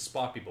it is to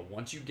spot people.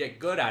 Once you get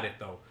good at it,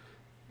 though,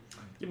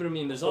 Yeah, but I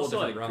mean, there's Whole also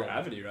like different realm.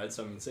 gravity, right?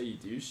 So I mean, say you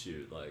do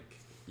shoot, like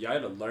you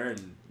had to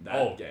learn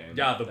that game.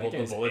 yeah, the That bullet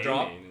game's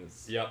drop. aiming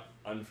is Yep.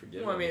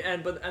 unforgivable. Well, I mean,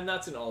 and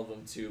that's in all of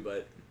them too,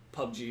 but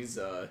PUBG's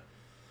a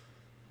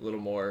little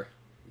more.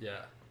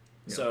 Yeah.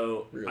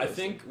 So I realistic.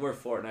 think where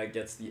Fortnite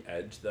gets the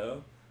edge,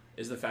 though,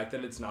 is the fact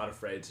that it's not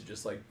afraid to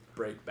just like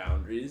break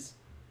boundaries,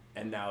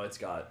 and now it's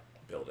got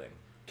building.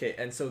 Okay,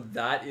 and so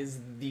that is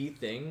the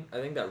thing I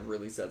think that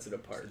really sets it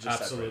apart. Just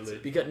separates Absolutely.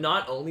 it. Because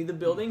not only the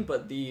building,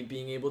 but the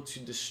being able to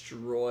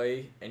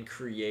destroy and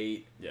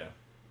create Yeah.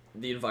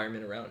 the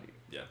environment around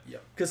you. Yeah.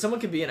 Because someone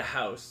could be in a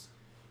house,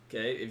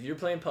 okay? If you're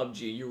playing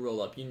PUBG, you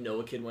roll up,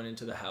 a kid went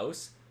into the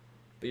house,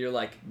 but you're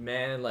like,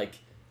 man, like,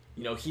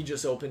 he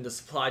just opened a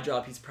supply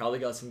drop, he's probably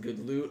got some good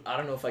loot, I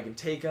don't know if I can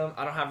take him,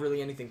 I don't have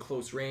really anything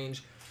close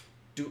range.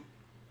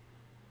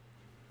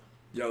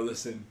 Yo,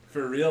 listen,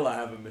 for real, I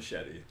have a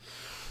machete.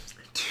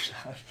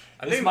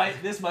 I This think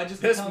might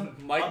just this become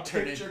might a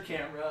turn picture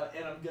camera,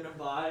 and I'm gonna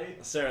buy.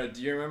 Sarah,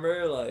 do you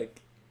remember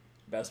like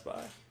Best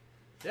Buy?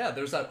 Yeah,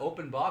 there's that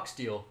open box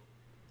deal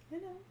I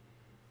know.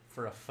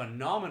 for a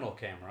phenomenal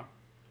camera.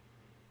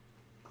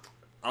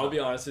 I'll be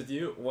honest with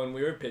you. When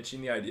we were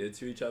pitching the idea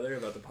to each other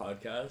about the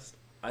podcast,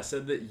 I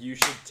said that you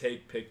should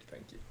take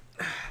Thank you.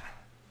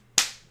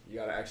 You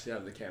gotta actually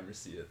have the camera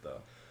see it though.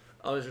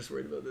 I was just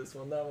worried about this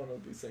one. That one will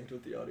be synced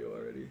with the audio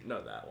already.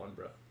 No, that one,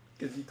 bro.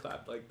 Because you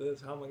clapped like this.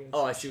 How am I gonna?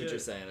 Oh, I see what shit? you're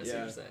saying. I see what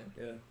Yeah. you're saying.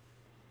 Yeah.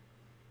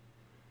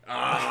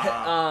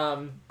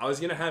 I was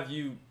gonna have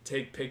you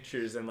take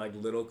pictures and like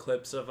little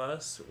clips of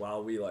us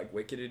while we like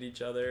wicketed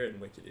each other and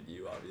wicketed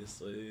you,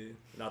 obviously.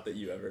 Not that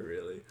you ever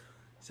really,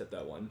 except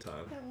that one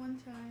time. That one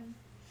time.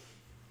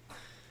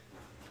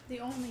 The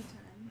only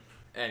time.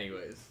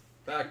 Anyways,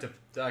 Back to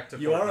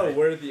You are a Fortnite.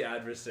 worthy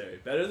adversary,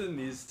 better than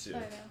these two. I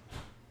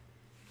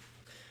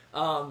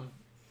know.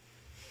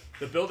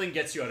 The building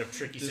gets you out of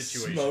tricky Just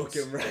situations. smoke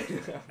him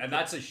right now. And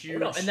that's a huge.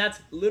 no, and that's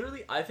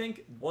literally, I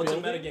think, Well, it's a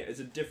building- metagame. It's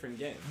a different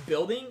game.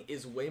 building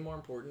is way more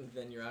important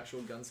than your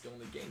actual gun skill in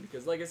the game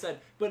because, like I said,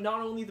 but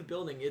not only the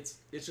building, it's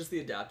just the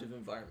adaptive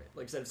environment.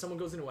 Like I said, if someone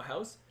goes into a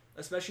house,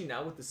 especially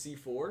now with the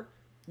C4,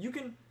 you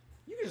can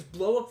just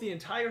blow up the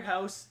entire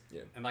house,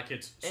 and that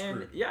kid's and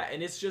screwed. yeah,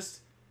 and it's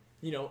just,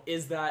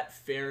 is that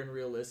fair and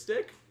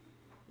realistic?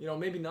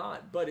 Maybe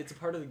not, but it's a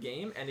part of the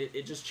game, and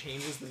it just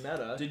changes the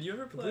meta. Did you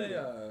ever play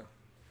Completely.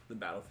 the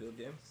Battlefield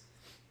games?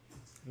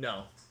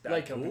 No, Bad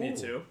like Company Ooh.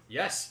 2?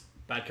 Yes,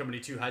 Bad Company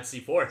 2 had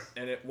C4.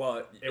 And it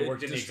worked in the exact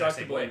same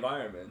destructible way.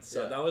 environments.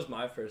 So Yeah. that was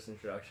my first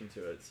introduction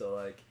to it. So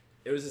like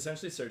it was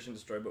essentially search and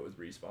destroy but with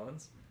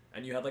respawns.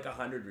 And you had like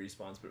 100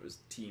 respawns, but it was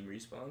team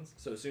respawns.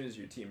 So as soon as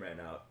your team ran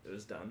out, it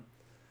was done.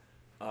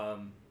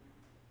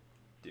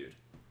 Dude.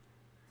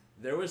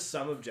 There was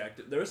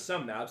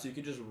some maps you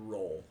could just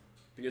roll.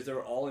 Because they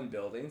were all in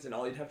buildings, and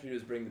all you'd have to do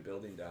is bring the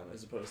building down,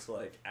 as opposed to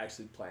like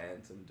actually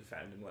plant and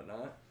defend and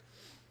whatnot.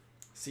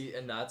 See,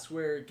 and that's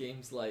where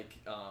games like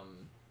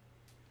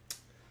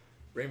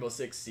Rainbow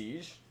Six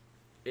Siege,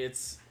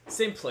 it's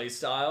same play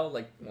style.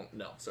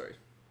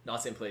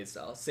 Not same play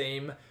style.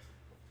 Same,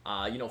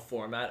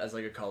 format as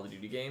like a Call of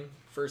Duty game.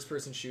 First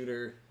person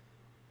shooter,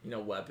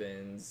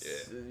 weapons.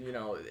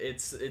 Yeah.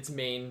 Its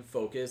main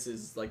focus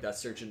is like that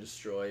search and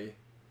destroy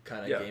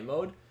kind of Yeah. game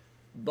mode,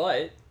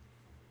 but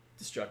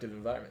destructive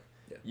environment.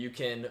 Yeah. You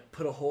can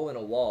put a hole in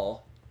a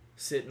wall,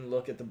 sit and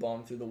look at the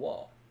bomb through the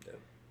wall. Yeah.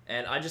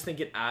 And I just think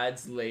it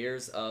adds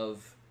layers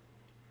of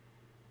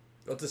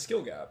Well, it's a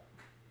skill gap.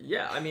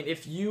 yeah, I mean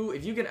if you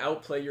can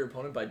outplay your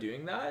opponent by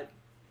doing that,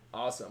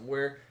 awesome.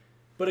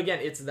 But again,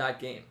 it's that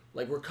game.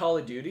 Like we're Call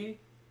of Duty,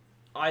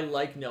 I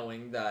like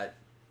knowing that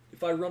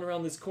if I run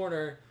around this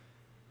corner,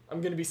 I'm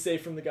gonna be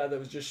safe from the guy that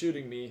was just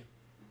shooting me.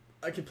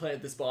 I can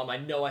plant this bomb. I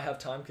know I have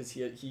time because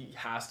he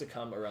has to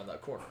come around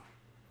that corner.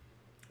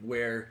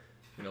 Where,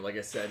 like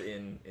I said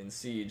in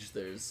Siege,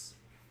 there's,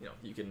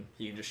 he can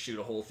just shoot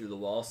a hole through the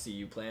wall, see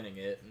you planting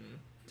it, and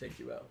take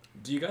you out.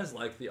 Do you guys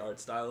like the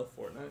art style of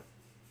Fortnite?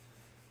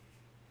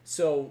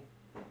 So,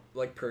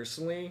 like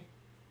personally,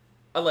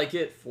 I like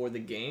it for the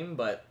game,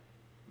 but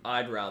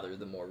I'd rather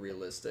the more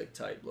realistic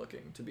type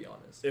looking, to be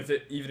honest.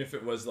 Even if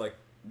it was like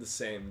the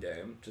same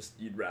game, just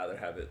you'd rather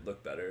have it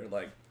look better,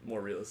 like more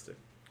realistic.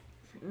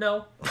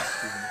 No,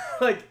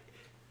 like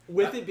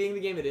with it being the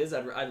game it is,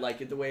 I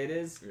like it the way it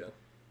is, Yeah.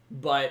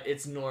 but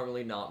it's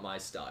normally not my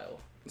style.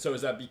 So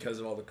is that because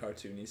of all the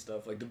cartoony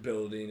stuff, like the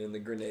building and the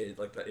grenade,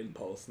 like the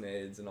impulse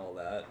nades and all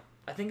that?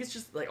 I think it's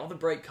just like all the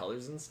bright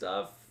colors and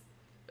stuff,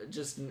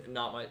 just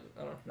not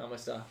my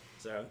style.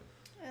 Sarah?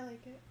 I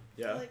like it.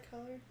 Yeah. I like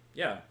color.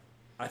 Yeah.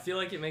 I feel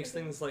like it makes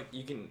things like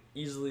you can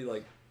easily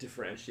like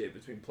differentiate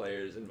between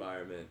players,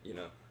 environment,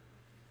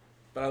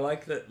 But I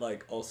like that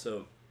like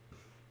also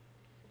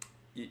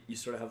you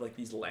sort of have like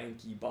these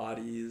lanky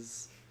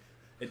bodies.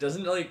 It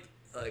doesn't like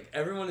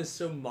everyone is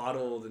so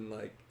modeled and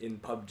like in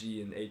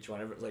PUBG and H1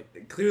 everyone's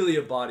like clearly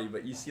a body,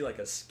 but you see like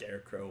a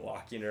scarecrow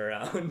walking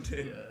around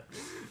in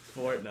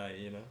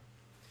Fortnite,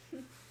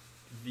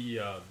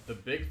 The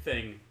big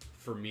thing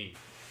for me,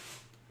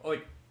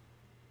 like,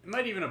 it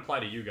might even apply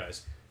to you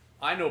guys.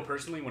 I know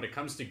personally when it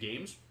comes to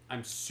games,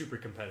 I'm super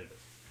competitive.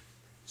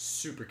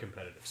 Super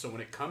competitive. So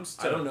when it comes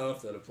to... I don't know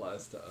if that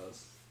applies to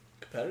us.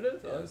 Competitive?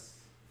 Yes.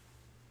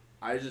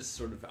 I just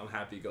sort of I'm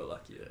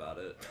happy-go-lucky about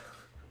it.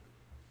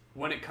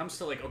 When it comes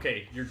to like,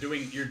 okay, you're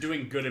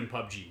doing good in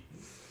PUBG.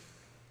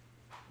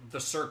 The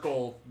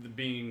circle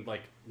being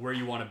like where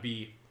you want to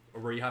be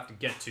or where you have to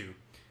get to,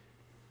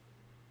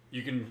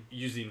 you can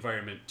use the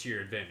environment to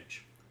your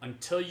advantage.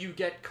 Until you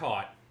get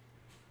caught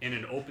in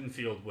an open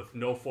field with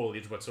no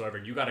foliage whatsoever,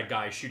 and you got a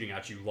guy shooting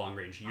at you long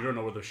range, you don't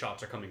know where the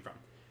shots are coming from.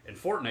 In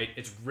Fortnite,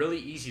 it's really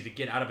easy to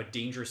get out of a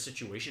dangerous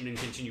situation and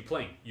continue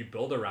playing. You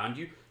build around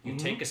you, you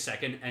take a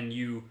second, and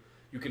you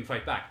can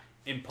fight back.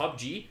 In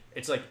PUBG,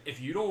 it's like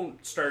if you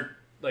don't start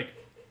like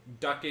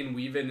ducking,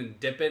 weaving, and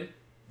dipping,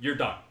 you're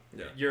done.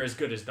 Yeah. You're as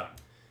good as done.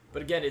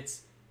 But again,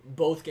 it's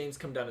both games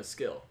come down to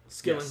skill.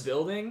 Skill Yes. in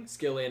building,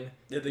 skill in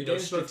Yeah, the you know,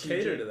 games both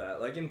cater strategic. to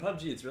that. Like in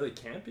PUBG, it's really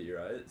campy,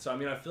 right? So I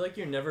mean, I feel like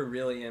you're never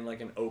really in like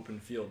an open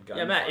field gunfight.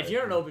 Yeah, Matt, if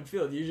you're in an open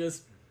field, you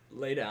just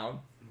lay down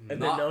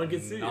and then no one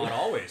can see you. Not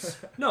always.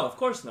 No, of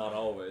course not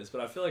always,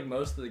 but I feel like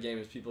most of the game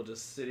is people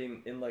just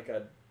sitting in like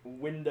a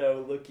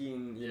window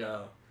looking, you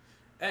know.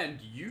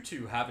 And you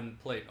two haven't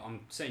played.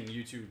 I'm saying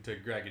you two to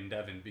Greg and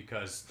Devin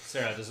because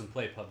Sarah doesn't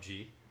play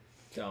PUBG.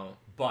 Don't.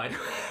 But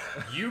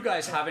you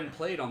guys haven't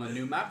played on the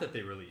new map that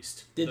they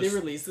released. Did The they s-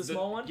 release the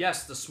small one?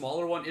 Yes, the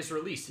smaller one is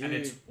released, and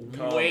it's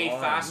come way on.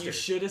 faster. You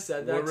should have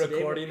said that We're today when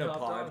recording we a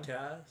hopped on.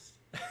 podcast.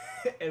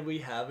 and we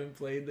haven't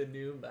played the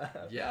new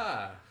map.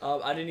 Yeah. I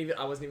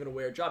wasn't even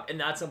aware it dropped, and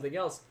that's something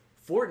else.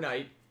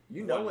 Fortnite,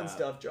 you know One when map.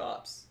 stuff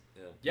drops.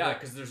 Yeah,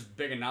 because there's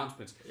big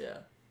announcements. Yeah.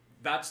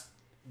 That's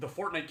the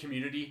Fortnite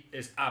community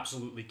is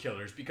absolutely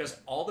killers because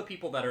all the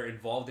people that are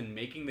involved in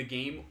making the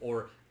game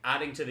or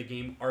adding to the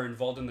game are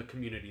involved in the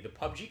community. The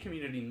PUBG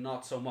community,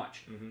 not so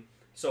much. Mm-hmm.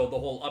 So the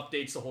whole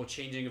updates, the whole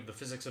changing of the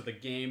physics of the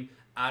game,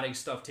 adding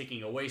stuff,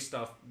 taking away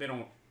stuff, they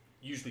don't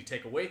usually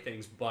take away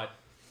things, but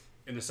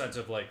in the sense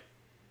of like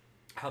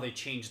how they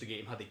change the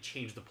game, how they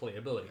change the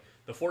playability.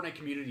 The Fortnite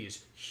community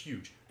is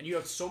huge. And you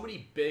have so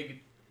many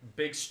big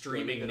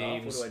streaming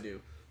names. What do I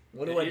do?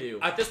 What do I do?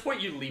 At this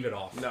point, you leave it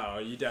off. No,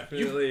 you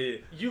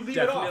definitely You leave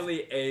it off.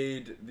 definitely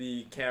aid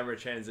the camera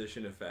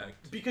transition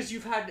effect. Because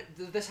you've had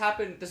this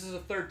happen. This is the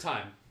third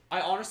time.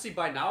 I honestly,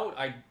 by now,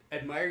 I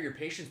admire your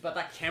patience, but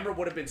that camera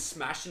would have been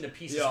smashed into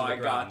pieces. Yo, on the I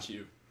ground. got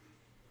you.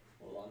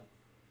 Hold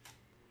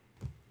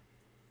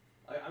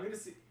on. I'm gonna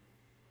see.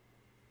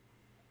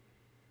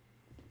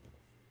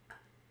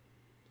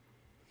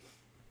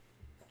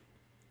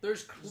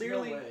 There's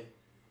clearly no way.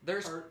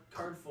 there's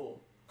Card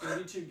full.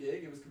 32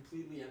 gig. It was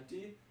completely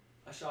empty.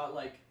 I shot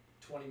like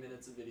 20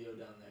 minutes of video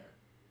down there.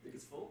 Think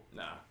it's full?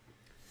 Nah.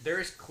 there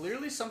is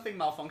clearly something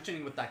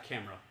malfunctioning with that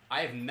camera.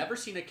 I have never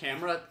seen a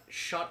camera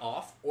shut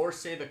off or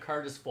say the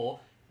card is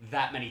full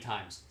that many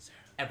times,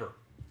 ever.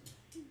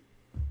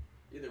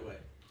 Either way.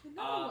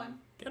 Another one.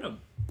 Get him.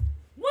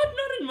 What?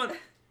 Not in my...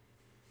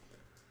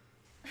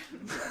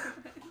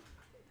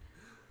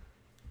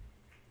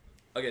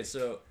 Okay,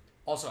 so...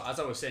 Also, as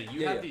I was saying,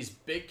 you Yeah, have yeah. these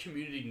big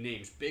community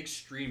names, big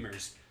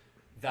streamers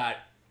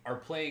that are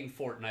playing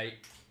Fortnite,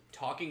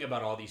 talking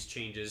about all these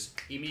changes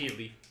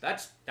immediately.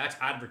 That's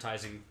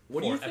advertising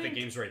What for do you Epic think?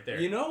 Games right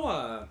there. You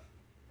know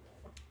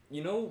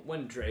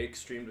when Drake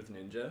streamed with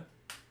Ninja?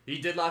 He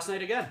did last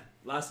night again.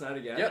 Last night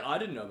again? Yep. I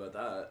didn't know about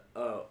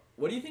that.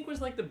 What do you think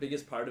was like the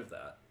biggest part of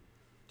that?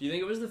 Do you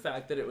think it was the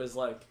fact that it was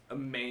like a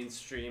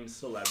mainstream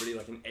celebrity,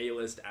 like an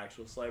A-list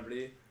actual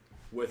celebrity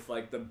with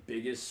like the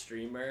biggest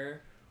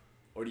streamer?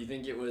 Or do you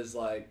think it was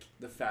like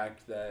the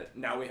fact that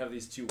now we have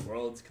these two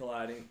worlds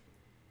colliding?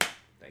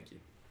 Thank you.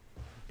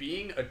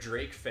 Being a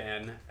Drake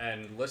fan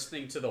and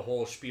listening to the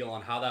whole spiel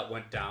on how that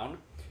went down,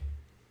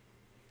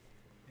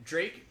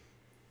 Drake,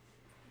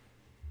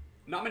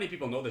 not many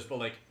people know this, but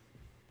like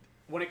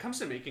when it comes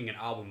to making an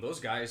album, those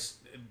guys,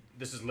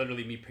 this is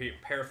literally me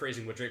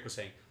paraphrasing what Drake was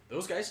saying,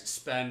 those guys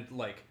spend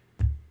like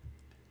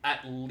at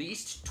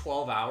least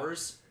 12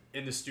 hours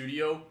in the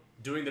studio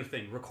doing their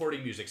thing,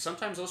 recording music.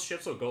 Sometimes those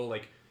shifts will go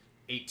like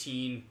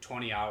 18,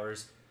 20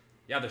 hours.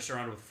 Yeah, they're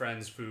surrounded with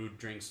friends, food,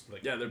 drinks.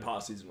 Like Yeah, their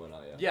posses and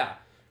whatnot, yeah. yeah,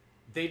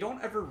 they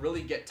don't ever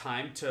really get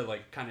time to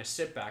like kind of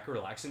sit back,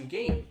 relax, and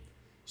game.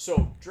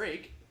 So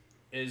Drake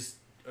is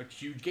a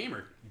huge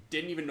gamer.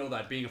 Didn't even know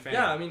that, being a fan.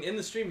 Yeah, I mean, in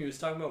the stream, he was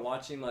talking about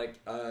watching,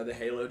 like, the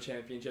Halo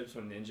Championships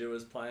when Ninja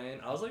was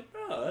playing. I was like,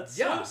 bro, that's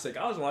Yeah. so sick.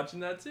 I was watching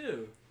that,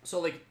 too. So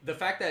like the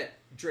fact that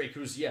Drake,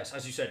 who's yes,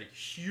 as you said, a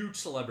huge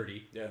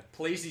celebrity, Yeah.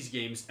 plays these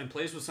games and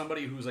plays with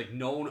somebody who's like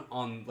known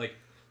on like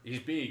he's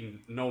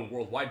being known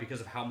worldwide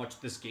because of how much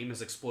this game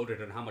has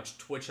exploded and how much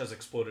Twitch has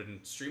exploded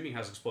and streaming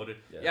has exploded.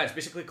 Yeah. Yeah, it's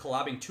basically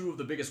collabing two of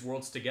the biggest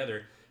worlds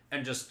together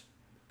and just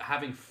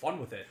having fun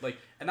with it. Like,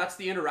 and that's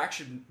the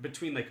interaction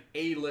between like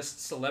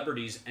A-list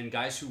celebrities and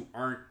guys who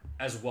aren't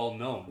as well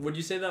known. Would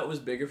you say that was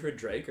bigger for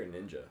Drake or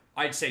Ninja?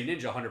 I'd say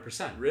Ninja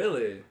 100%.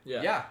 Really?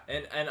 Yeah. Yeah.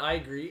 And I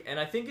agree. And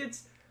I think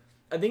it's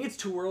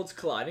two worlds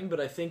colliding, but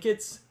I think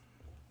it's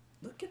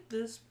Look at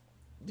this.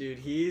 dude,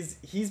 he's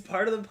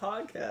part of the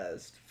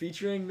podcast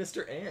featuring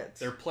Mr. Ant.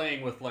 They're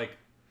playing with like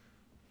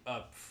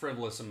a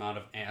frivolous amount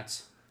of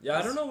ants. Yeah,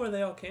 I don't know where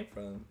they all came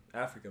from.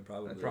 Africa,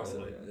 probably.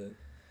 Probably.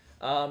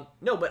 Yeah.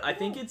 No, but I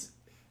think it's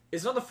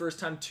not the first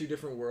time two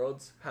different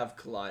worlds have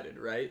collided,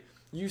 right?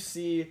 You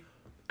see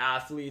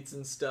athletes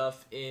and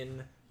stuff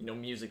in,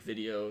 music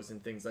videos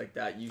and things like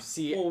that. You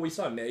see Well, we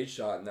saw Nate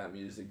shot in that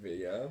music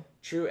video.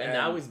 true, and and-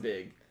 now he's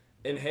big.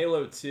 In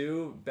Halo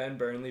 2, Ben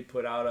Burnley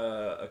put out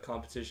a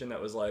competition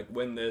that was like,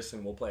 win this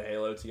and we'll play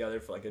Halo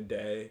together for like a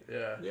day.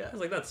 Yeah. Yeah. I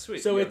was like, that's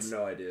sweet. So You it's- have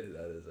no idea who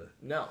that is.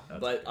 No,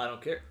 That's but I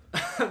don't care.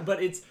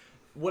 But it's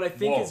what I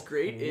think is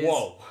great is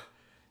Whoa.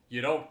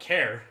 You don't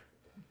care.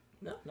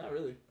 No, not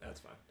really. That's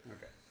fine.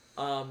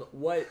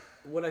 Okay.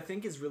 What I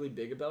think is really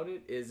big about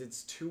it is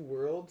it's two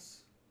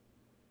worlds,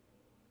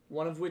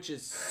 one of which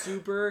is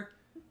super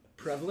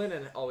prevalent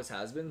and always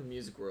has been, the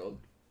music world,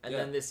 and Yeah.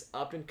 then this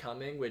up and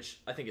coming, which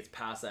I think it's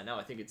past that now.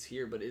 I think it's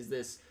here, but is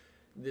this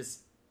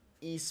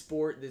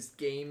esport, this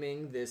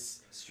gaming,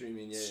 this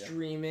Streaming, yeah.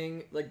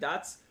 streaming, like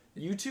that's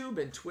YouTube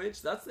and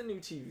Twitch. That's the new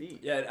TV.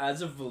 Yeah, it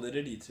adds a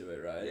validity to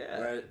it, right? Yeah.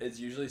 Where it's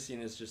usually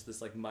seen as just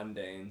this like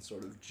mundane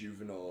sort of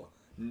juvenile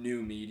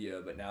new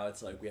media, but now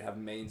it's like we have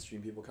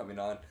mainstream people coming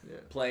on Yeah.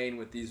 playing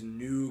with these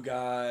new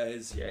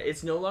guys. Yeah,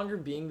 it's no longer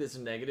being this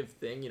negative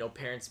thing,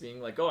 parents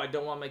being like, oh, I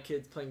don't want my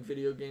kids playing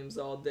video games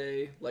all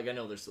day. Like, I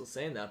know they're still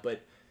saying that,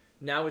 but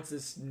now it's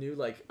this new,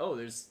 like, oh,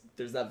 there's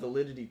that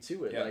validity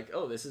to it. Yeah. Like,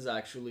 oh, this is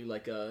actually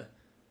like a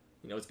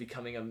You know, it's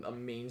becoming a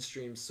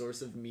mainstream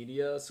source of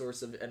media,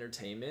 source of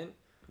entertainment.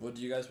 Well,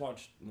 do you guys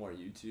watch more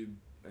YouTube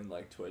and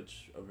like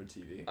Twitch over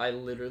TV? I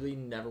literally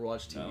never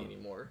watch TV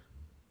anymore.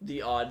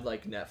 The odd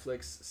like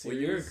Netflix series. Well,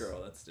 you're a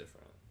girl. That's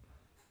different.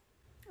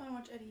 I don't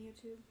watch any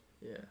YouTube.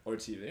 Yeah. Or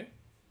TV.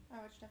 I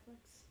watch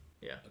Netflix.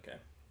 Yeah. Okay.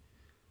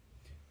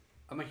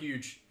 I'm a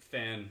huge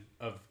fan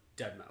of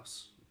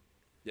Deadmau5.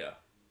 Yeah.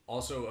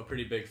 Also a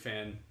pretty big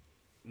fan,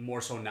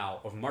 more so now,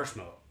 of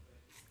Marshmello.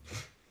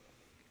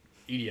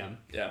 EDM.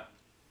 Yeah.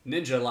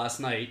 Ninja last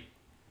night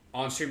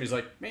on stream, he's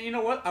like, man, you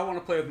know what? I want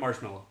to play with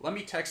Marshmello. Let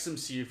me text him,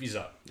 see if he's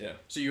up. Yeah.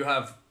 So you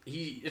have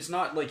it's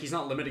not like he's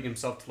not limiting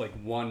himself to like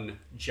one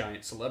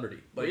giant celebrity.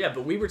 But yeah,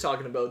 but we were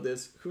talking about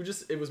this.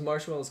 It was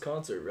Marshmello's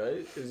concert, right?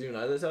 It was you and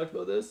I that talked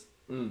about this.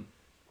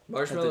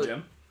 Marshmello. At the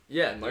gym.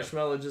 Yeah,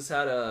 Marshmello just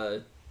had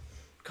a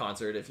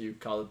concert, if you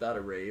call it that,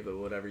 a rave or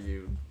whatever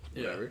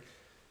whatever.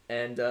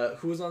 And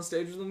who was on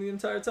stage with him the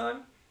entire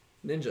time?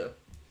 Ninja.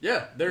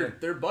 Yeah,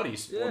 they're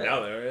buddies. Yeah. Well, now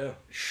they're, yeah.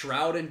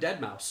 Shroud and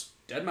Deadmau5.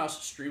 Deadmau5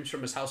 streams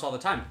from his house all the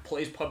time.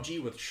 Plays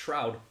PUBG with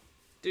Shroud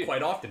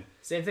quite often.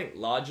 Same thing.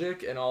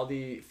 Logic and all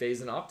the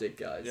Phase and Optic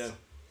guys. Yeah.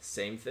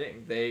 Same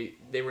thing. They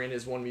were in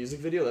his one music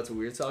video. That's what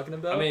we were talking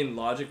about. I mean,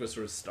 Logic was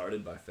sort of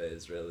started by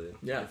FaZe, really.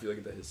 Yeah. If you look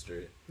at the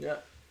history. yeah.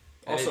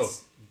 And Also,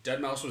 it's-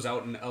 Deadmau5 was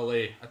out in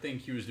LA. I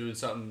think he was doing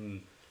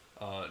something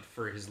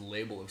for his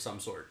label of some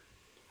sort.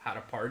 Had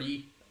a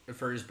party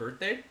for his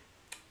birthday.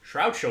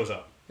 Shroud shows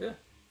up. Yeah.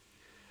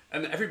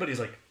 And everybody's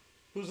like,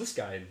 who's this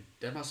guy? And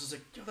Deadmau5 is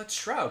like, yo, that's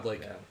Shroud.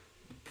 Like, Yeah.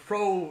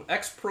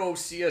 ex-pro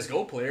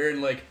CSGO player.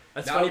 And like,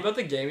 That's now funny about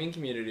the gaming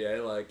community.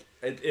 Like,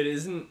 it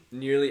isn't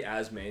nearly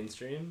as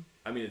mainstream.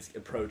 I mean, it's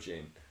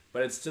approaching.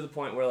 But it's to the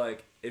point where,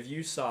 like, if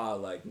you saw,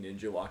 like,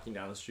 Ninja walking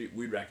down the street,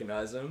 we'd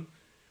recognize him.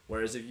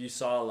 Whereas if you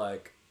saw,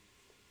 like,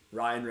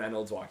 Ryan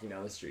Reynolds walking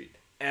down the street,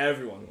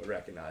 everyone would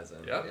recognize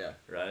him. Yeah. Yeah.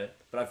 Right?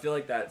 But I feel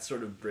like that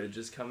sort of bridge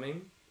is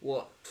coming.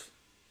 Well,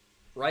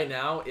 right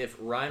now, if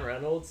Ryan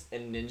Reynolds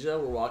and Ninja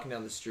were walking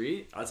down the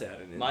street, I'd say I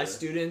didn't. my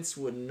students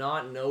would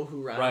not know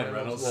who Ryan, Ryan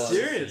Reynolds Reynolds was.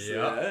 Seriously?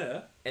 Yeah.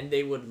 Yeah. And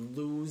they would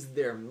lose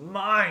their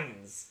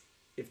minds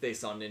if they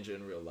saw Ninja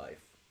in real life.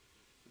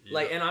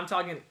 Like, and I'm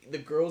talking the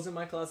girls in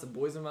my class, the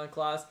boys in my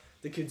class,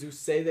 the kids who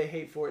say they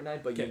hate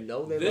Fortnite, but you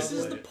know they This love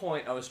is it. the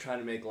point I was trying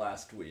to make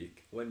last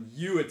week when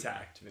you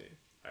attacked me.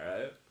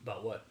 Alright?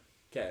 about what?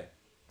 Okay.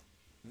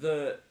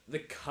 The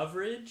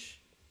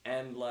coverage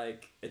and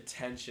like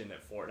attention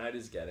that Fortnite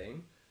is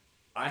getting,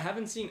 I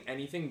haven't seen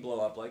anything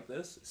blow up like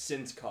this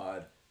since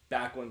COD,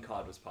 back when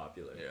COD was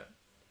popular. Yeah.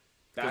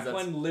 Back 'Cause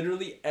when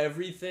literally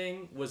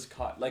everything was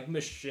COD. Like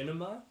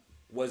Machinima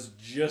was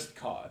just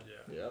COD.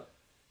 Yep.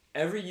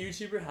 Every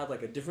YouTuber had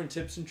like a different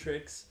tips and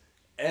tricks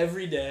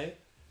every day.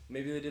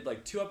 Maybe they did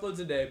like 2 uploads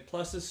a day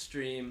plus a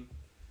stream.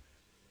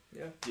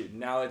 Yeah. Dude,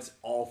 now it's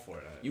all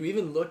Fortnite. You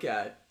even look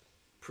at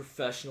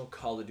professional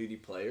Call of Duty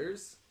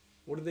players.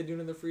 What are they doing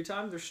in their free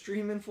time? They're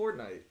streaming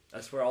Fortnite.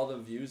 That's where all the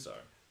views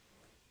are.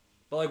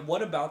 But like,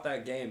 what about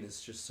that game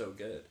is just so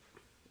good?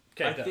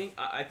 I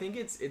think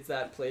it's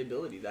that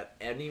playability that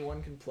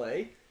anyone can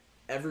play,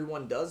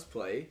 everyone does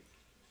play,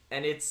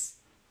 and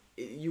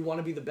you want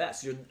to be the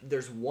best.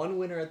 There's one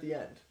winner at the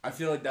end. I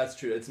feel like that's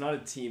true. It's not a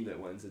team that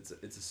wins. It's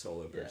a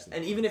solo person.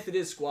 And even if it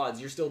is squads,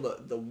 you're still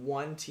the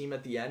one team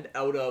at the end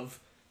out of,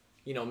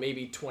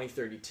 maybe 20,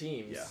 30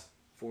 teams,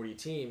 40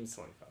 teams.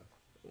 25.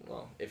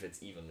 Well, if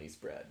it's evenly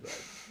spread,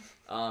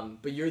 right?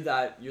 But you're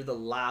the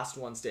last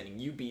one standing.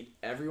 You beat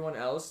everyone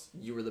else.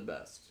 You were the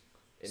best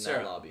in that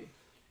Sarah. lobby.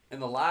 In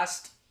the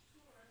last,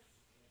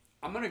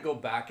 I'm going to go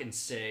back and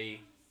say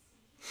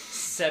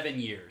 7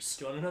 years.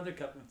 Do you want another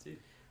cup of tea?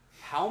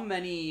 How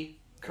many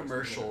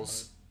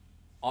commercials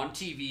on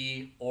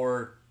TV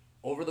or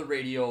over the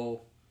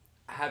radio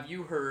have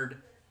you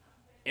heard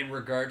in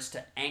regards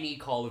to any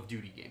Call of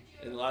Duty game?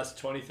 In the last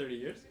 20, 30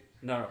 years?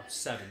 No,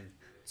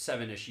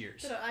 7-ish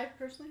years. That I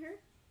personally heard?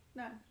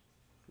 None.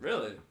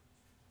 Really?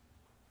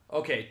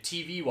 Okay,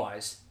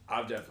 TV-wise,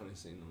 I've definitely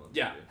seen them on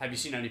yeah. TV. Have you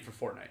seen any for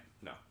Fortnite?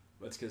 No.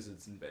 That's because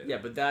it's in beta. Yeah,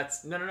 but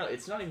that's no.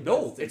 It's not even.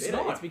 No, because it's beta.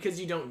 not. It's because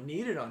you don't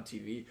need it on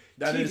TV.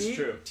 That TV is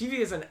true. TV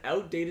is an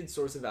outdated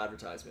source of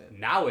advertisement.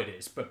 Now it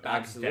is, but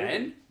back Absolutely.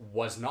 then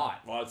was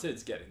not. Well, I'd say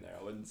it's getting there.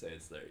 I wouldn't say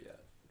it's there yet.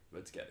 But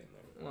it's getting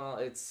there. Well,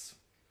 it's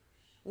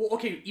Well,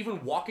 okay,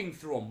 even walking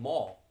through a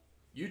mall,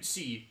 you'd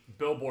see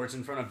billboards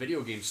in front of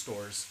video game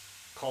stores,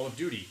 Call of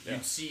Duty. Yeah.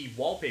 You'd see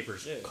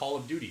wallpapers, Yeah. Call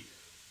of Duty.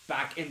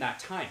 Back in that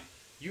time.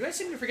 You guys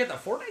seem to forget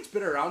that Fortnite's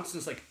been around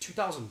since like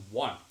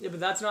 2001. yeah, but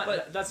that's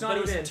not. That's not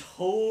it was even. a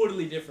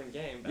totally different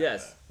game. Back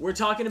Yes, then. we're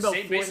talking about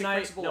Same basic Fortnite.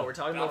 principle No, of we're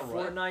talking about Battle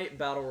Royale. Fortnite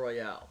Battle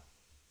Royale.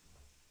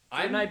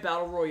 I'm- Fortnite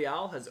Battle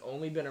Royale has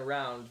only been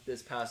around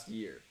this past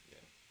year.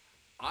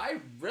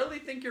 I really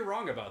think you're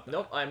wrong about that.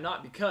 Nope, I'm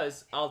not,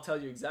 because I'll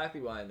tell you exactly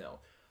why I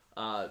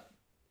know.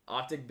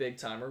 Optic big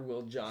timer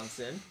Will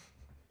Johnson.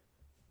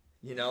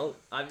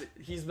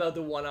 He's about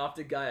the one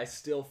Optic guy I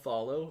still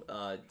follow.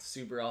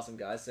 Super awesome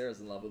guy. Sarah's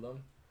in love with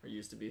him, or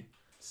used to be.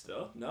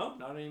 Still? No,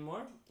 not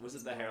anymore. Was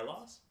it the hair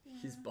loss?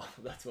 He's bald.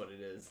 That's what it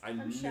is. I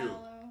I'm knew. shallow.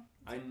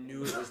 I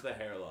knew it was the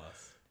hair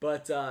loss.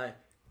 But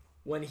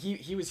when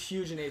he was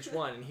huge in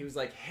H1, and he was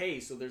like, hey,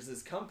 so there's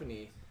this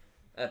company,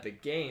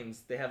 Epic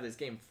Games, they have this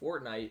game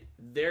Fortnite,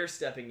 they're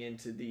stepping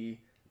into the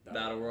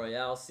Battle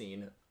Royale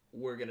scene,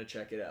 we're going to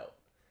check it out.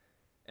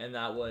 And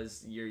that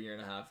was year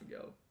and a half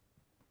ago.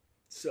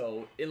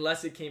 So,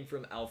 unless it came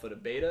from alpha to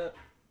beta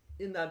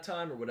in that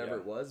time or whatever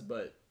it was,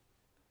 but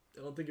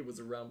I don't think it was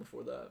around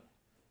before that.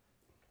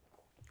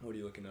 What are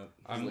you looking up?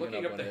 I'm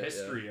looking up the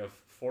history of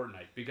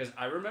Fortnite because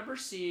I remember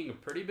seeing a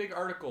pretty big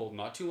article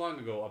not too long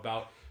ago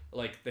about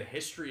like the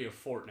history of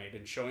Fortnite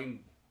and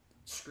showing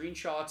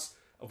screenshots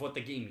of what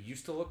the game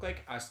used to look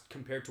like as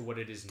compared to what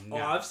it is now.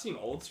 Oh, I've seen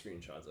old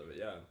screenshots of it.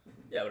 Yeah.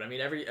 Yeah, but I mean,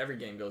 every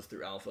game goes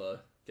through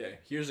alpha. Okay,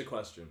 here's a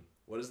question.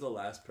 What is the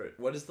last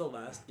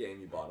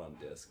game you bought on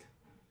disc?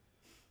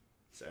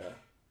 Sarah?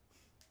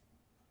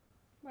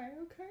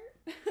 Mario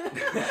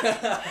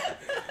Kart?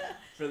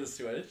 For the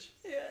Switch?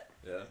 Yeah.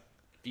 Yeah.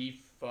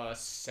 FIFA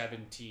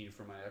 17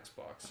 for my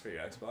Xbox. For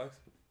your Xbox?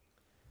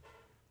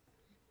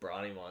 Bro, I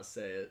don't even want to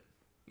say it.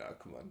 No,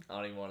 come on. I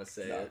don't even want to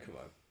say No, it. come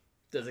on.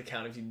 Does it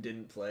count if you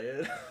didn't play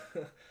it?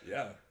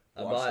 Yeah.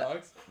 I Watch bought-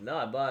 Dogs? No,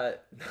 I bought...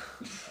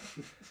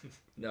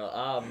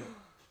 No,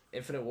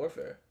 Infinite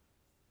Warfare.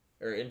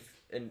 Or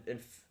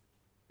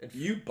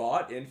You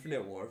bought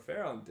Infinite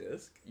Warfare on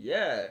disc?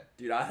 Yeah.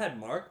 Dude, I had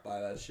Mark buy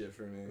that shit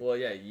for me. Well,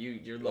 yeah,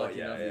 you're lucky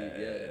enough.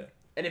 yeah.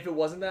 And if it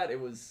wasn't that, it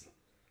was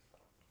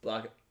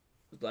Was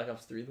Black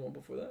Ops 3 the one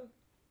before that?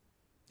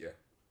 Yeah.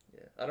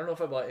 Yeah. I don't know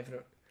if I bought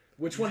Infinite.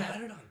 Which one had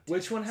had it on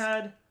Which one disc?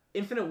 had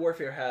Infinite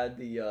Warfare had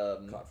the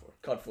COD 4.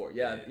 COD 4.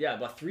 Yeah, Yeah. yeah. I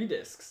bought 3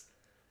 discs.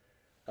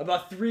 I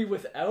bought 3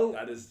 without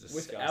That is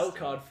disgusting. without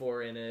COD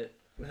 4 in it,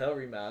 without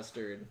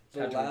remastered. The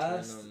Had to return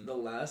last, them. the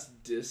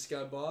last disc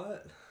I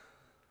bought.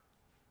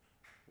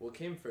 What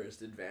came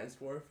first,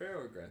 Advanced Warfare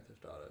or Grand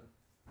Theft Auto?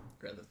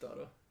 Grand Theft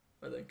Auto,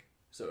 I think.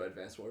 So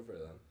Advanced Warfare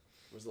then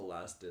was the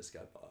last disc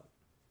I bought.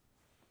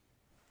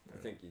 I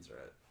think he's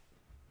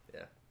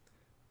right.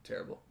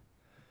 Terrible.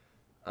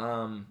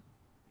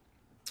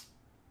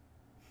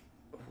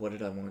 What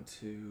did I want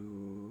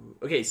to?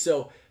 Okay,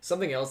 so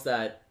something else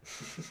that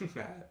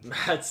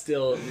Matt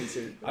still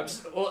researched.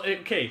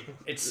 Okay,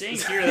 it's saying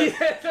here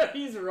that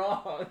He's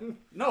wrong.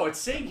 no, it's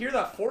saying here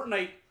that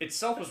Fortnite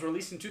itself was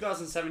released in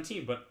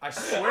 2017, but I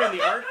swear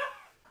the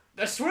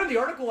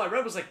article I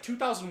read was like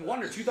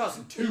 2001 or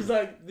 2002. He's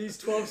like, these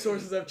 12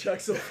 sources I've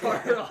checked so far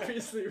are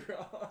obviously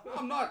wrong.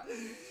 I'm not.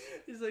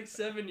 He's like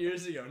 7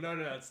 years ago. No,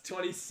 it's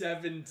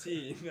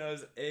 2017. That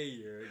was a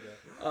year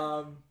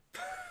ago.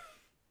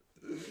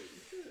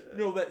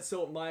 No, but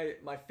so my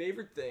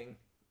favorite thing.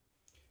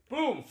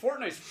 Boom!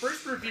 Fortnite's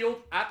first revealed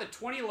at the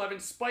 2011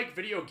 Spike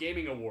Video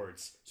Gaming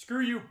Awards.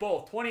 Screw you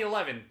both.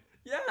 2011.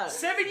 Yeah.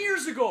 7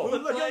 years ago.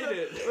 Look played up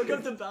it? Look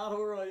up the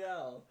Battle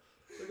Royale.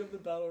 Look up the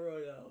Battle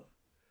Royale.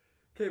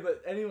 Okay,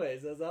 but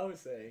anyways, as I was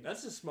saying.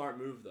 That's a smart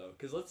move though,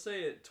 because let's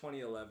say at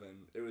 2011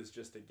 it was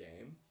just a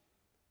game.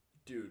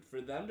 Dude, for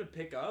them to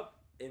pick up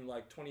in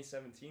like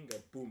 2017, go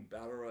boom,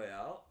 Battle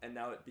Royale, and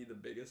now it be the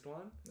biggest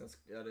one, That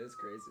is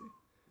crazy.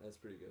 that's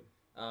pretty good.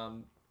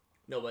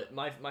 No, but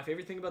my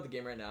favorite thing about the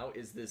game right now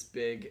is this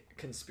big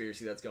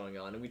conspiracy that's going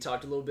on. And we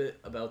talked a little bit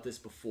about this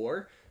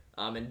before,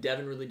 and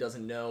Devin really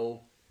doesn't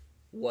know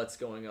what's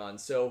going on.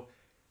 So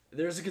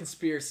there's a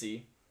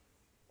conspiracy,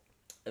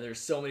 and there's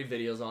so many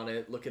videos on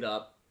it, look it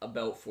up,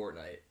 about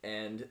Fortnite.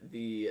 And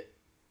the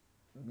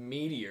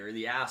meteor,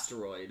 the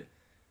asteroid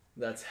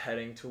that's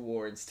heading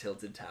towards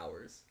Tilted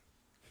Towers.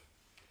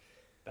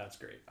 That's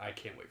great. I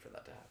can't wait for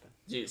that to happen.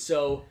 Dude,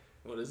 so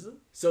What is it?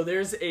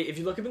 there's if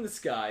you look up in the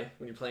sky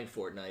when you're playing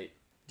Fortnite.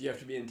 Do you have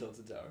to be in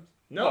Tilted Towers?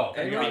 No,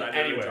 Thank anyway, God I never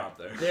anyway. dropped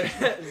there.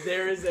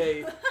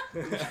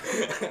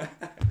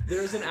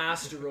 There's an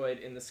asteroid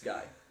in the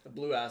sky, a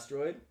blue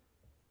asteroid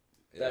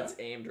that's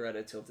Yeah. aimed right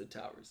at Tilted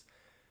Towers.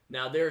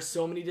 Now there are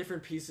so many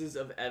different pieces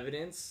of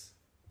evidence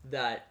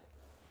that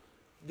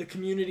the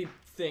community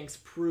thinks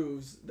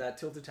proves that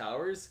Tilted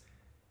Towers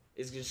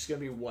is just gonna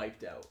be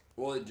wiped out.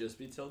 Will it just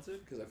be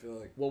tilted? Because I feel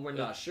like Well, we're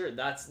not sure.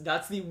 That's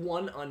the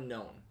one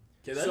unknown.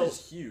 okay, that So-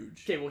 is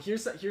huge. Okay, well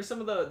here's some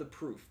of the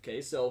proof.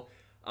 Okay, so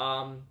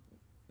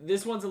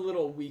this one's a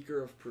little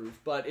weaker of proof,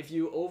 but if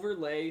you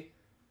overlay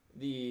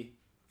the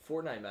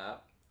Fortnite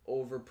map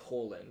over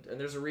Poland, and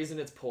there's a reason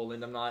it's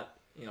Poland.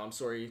 I'm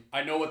sorry.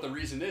 I know what the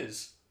reason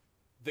is.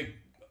 The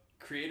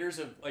creators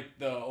of, like,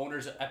 the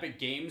owners of Epic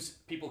Games,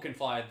 People Can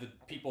Fly, the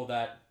people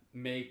that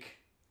make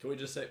Can we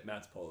just say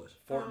Matt's Polish?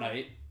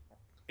 Fortnite,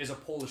 is a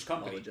Polish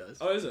company. Apologize.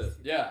 Oh, is it?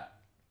 Yeah.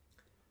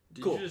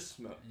 Did Cool. you just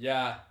smoke?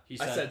 Yeah, he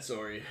said. I said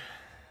sorry.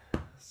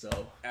 So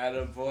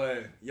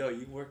Attaboy. Yo,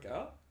 you work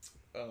out?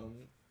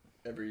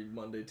 every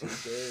Monday,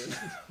 Tuesday,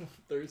 and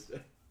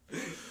Thursday. You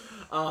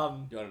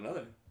want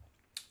another?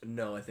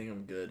 No, I think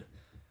I'm good.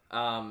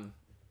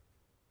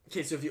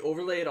 Okay, so if you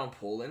overlay it on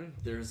Poland,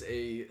 there's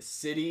a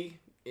city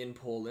in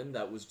Poland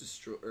that was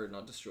destroyed, or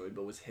not destroyed,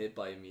 but was hit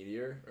by a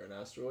meteor or an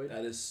asteroid,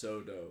 That is so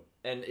dope.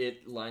 and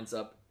it lines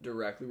up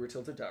directly where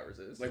Tilted Towers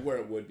is. Like where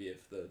it would be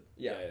if the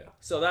Yeah.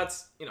 So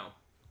that's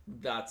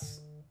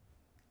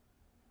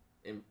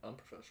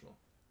unprofessional.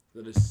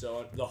 That is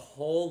so. The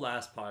whole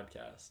last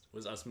podcast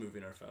was us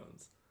moving our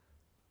phones.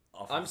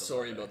 I'm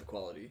sorry about the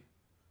quality.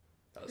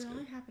 That was It good.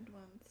 only happened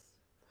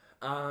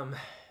once.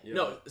 You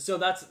No, know, so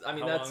that's, I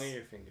mean, how that's long are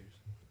your fingers?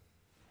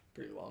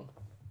 pretty long.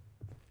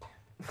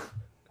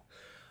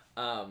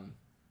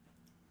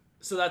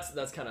 So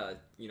that's kind of,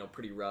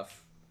 pretty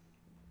rough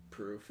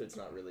proof. It's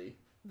not really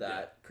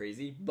that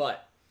crazy,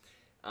 but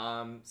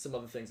some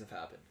other things have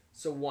happened.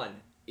 So one,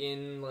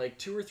 in like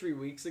 2 or 3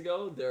 weeks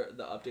ago, the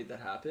update that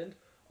happened,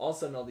 all of a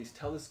sudden all these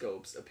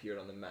telescopes appeared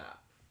on the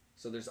map.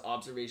 So there's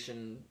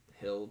Observation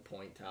Hill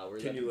Point Tower.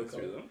 Can you look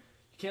through them?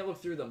 You can't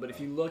look through them, but if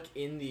you look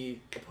in the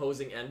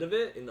opposing end of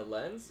it, in the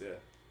lens, Yeah.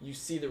 you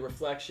see the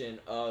reflection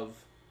of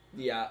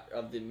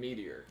the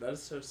meteor. That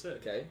is so sick.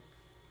 Okay.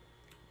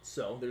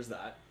 So there's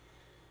that.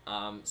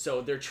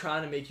 So they're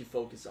trying to make you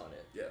focus on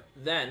it. Yeah.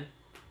 Then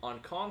on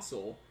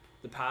console,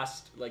 the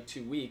past like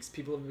 2 weeks,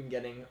 people have been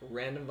getting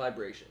random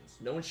vibrations.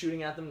 No one's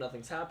shooting at them.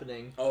 Nothing's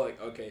happening. Oh, like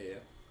okay, yeah.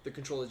 The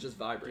controller is just Dude,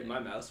 vibrating. my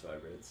mouse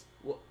vibrates.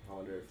 Well- I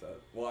wonder if that.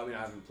 Well, I mean,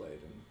 I haven't played.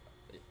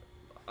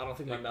 I don't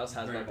think my mouse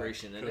has Very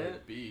vibration in could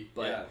it. be.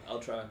 But yeah, I'll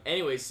try.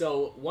 anyway,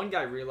 so one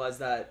guy realized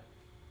that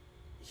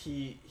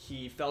he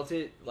felt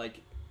it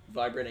like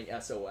vibrating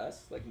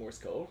SOS, like Morse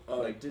code. Oh,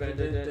 like right.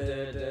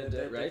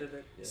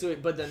 Yeah. So,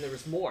 but then there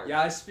was more.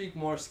 Yeah, I speak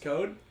Morse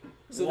code.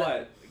 So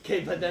What?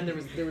 Okay, but then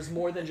there was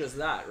more than just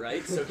that,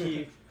 right? So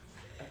he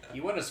He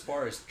went as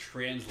far as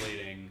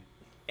translating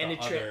And the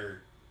it tra-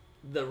 other.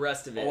 the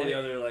rest of it. All and the it,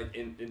 other like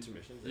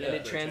intermissions. Yeah, and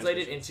it the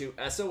translated transmissions.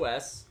 into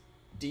SOS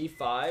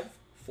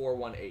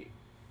D5418.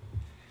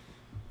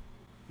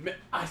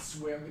 I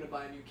swear I'm gonna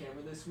buy a new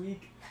camera this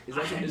week. Is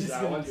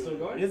that one still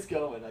going? It's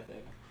going, I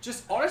think.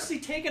 Just honestly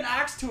take an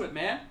axe to it,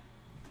 man.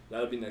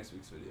 That'll be next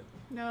week's video.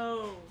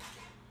 No.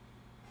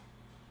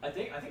 I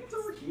think it's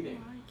overheating.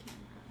 My camera.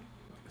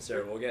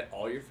 Sarah, we'll get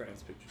all your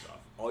France pictures off.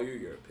 All your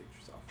Europe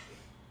pictures off.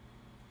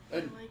 I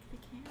And like the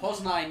camera.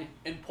 Poznan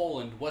in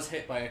Poland was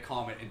hit by a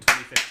comet in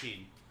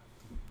 2015.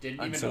 Didn't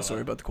even know that.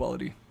 about the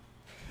quality.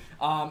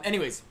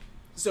 Anyways,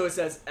 so it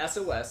says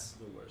SOS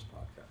The worst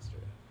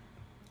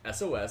podcaster.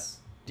 SOS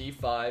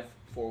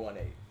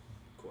D5418.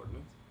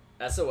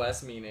 Coordinates.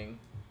 SOS meaning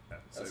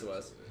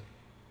SOS.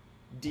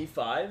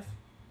 D5,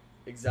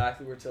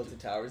 exactly where Tilted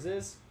Towers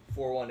is.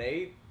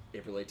 418,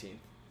 April 18th.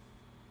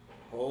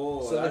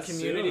 Oh, So the that's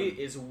community soon.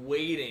 is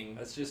waiting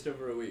That's just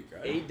over a week,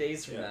 right? 8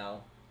 days from Yeah.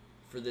 now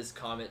for this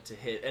comet to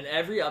hit. And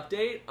every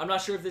update, I'm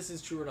not sure if this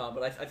is true or not,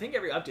 but I think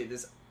every update,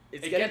 it's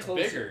It getting gets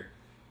closer. bigger.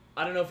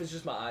 I don't know if it's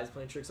just my eyes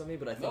playing tricks on me,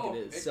 but I think No, it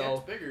is. it So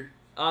gets bigger.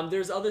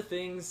 there's other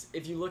things.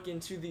 If you look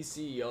into the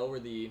CEO or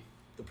the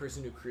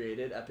person who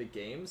created Epic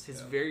Games, his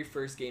Yeah. very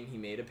first game he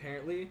made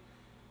apparently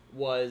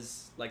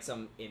was like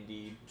some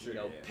indie, Sure,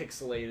 yeah.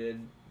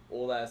 pixelated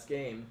old ass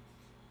game,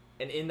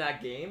 and in that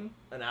game,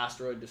 an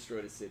asteroid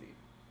destroyed a city.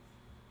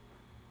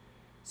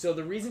 So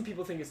the reason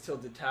people think it's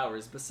Tilted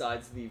Towers,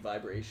 besides the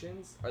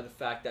vibrations, are the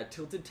fact that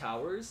Tilted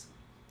Towers,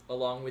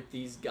 along with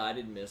these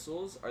guided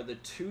missiles, are the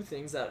two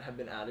things that have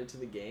been added to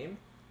the game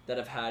that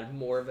have had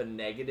more of a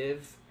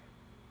negative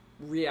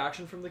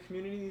reaction from the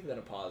community than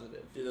a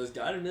positive. Dude, those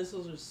guided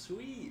missiles are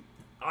sweet.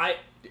 I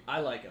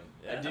like them.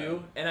 I Yeah.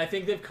 do, and I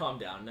think they've calmed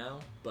down now.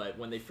 But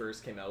when they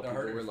first came out, They're people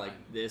harder were to like,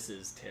 find. "This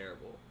is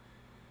terrible."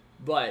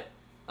 But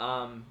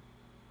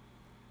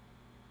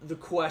the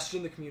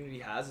question the community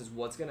has is,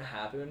 what's going to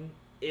happen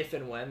if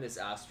and when this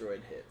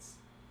asteroid hits?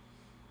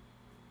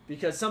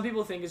 Because some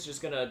people think it's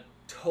just going to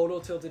total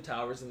Tilted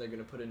Towers, and they're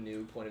going to put a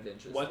new point of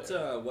interest. What?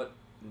 there. What?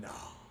 No.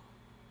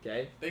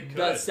 Okay. They The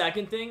could.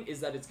 second thing is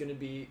that it's going to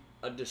be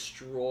a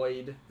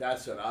destroyed.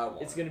 That's what I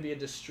want. It's going to be a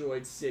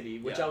destroyed city,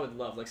 which Yeah. I would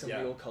love, like some of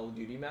Yeah. the old Call of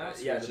Duty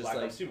maps. Yeah, where it's they're just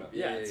like, Ops 2 map.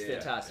 yeah, Yeah, it's yeah, yeah.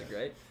 fantastic,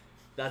 right?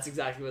 That's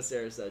exactly what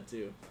Sarah said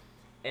too,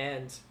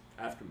 and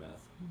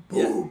Aftermath.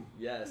 boom,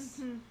 yes,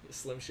 Mhm.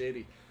 Slim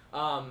Shady.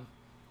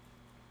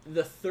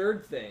 The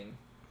third thing,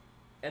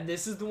 and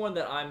this is the one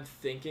that I'm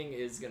thinking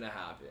is gonna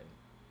happen.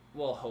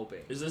 Well,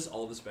 hoping. Is this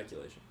all the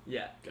speculation?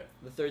 Yeah. Okay.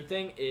 The third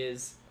thing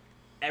is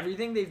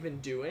everything they've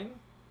been doing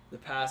the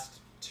past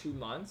 2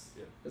 months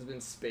Yeah. has been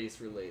space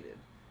related.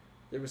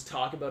 There was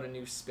talk about a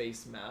new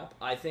space map.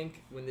 I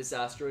think when this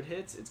asteroid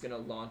hits, it's going to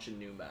launch a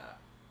new map.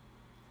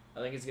 I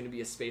think it's going to be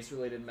a space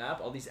related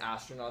map. All these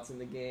astronauts in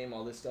the game,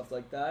 all this stuff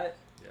like that.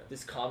 Yeah.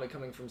 This comet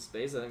coming from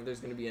space, I think there's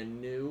going to be a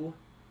new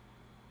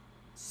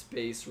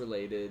space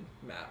related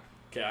map.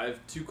 Okay, I have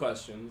 2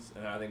 questions,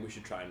 and I think we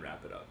should try and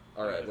wrap it up.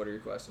 All right, what are your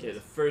questions? Okay,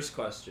 the first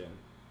question: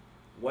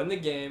 when the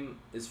game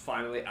is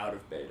finally out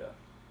of beta,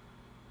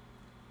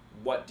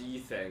 what do you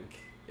think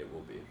it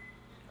will be?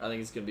 I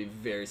think it's going to be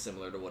very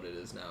similar to what it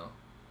is now.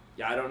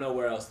 Yeah, I don't know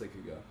where else they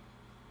could go.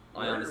 I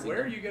Where, honestly where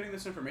are don't- you getting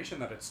this information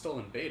that it's still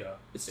in beta?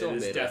 It's still It in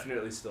is beta.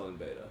 definitely still in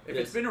beta. If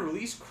Yes. it's been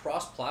released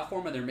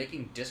cross-platform and they're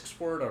making discs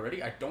for it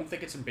already, I don't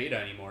think it's in beta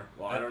anymore.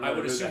 Well, I don't know I would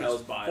who the assume hell's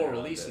it's buying full it on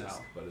release this,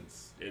 now. but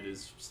it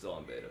is still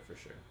in beta for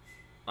sure.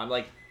 I'm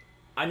like,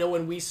 I know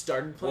when we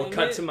started playing We'll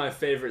cut it, to my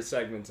favorite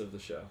segments of the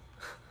show.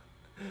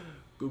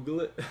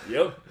 Google it.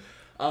 Yep.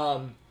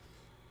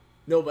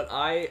 No, but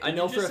I Did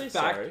know you for just a say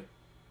fact. sorry?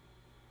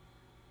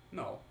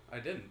 No, I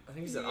didn't. I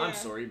think he said, "I'm Yeah.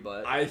 sorry,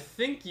 but." I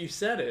think you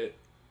said it.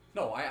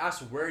 No, I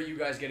asked where are you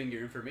guys getting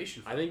your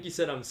information from? I think you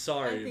said I'm I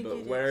sorry, think but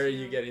you did where are too.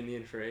 you getting the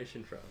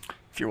information from?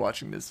 If you're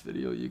watching this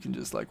video, you can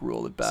just like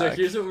roll it back. So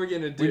here's what we're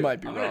gonna do. we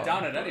might be I'm wrong. gonna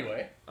down it but-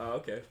 anyway. Oh,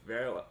 okay,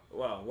 very well.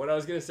 Well, what I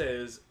was gonna say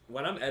is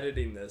when I'm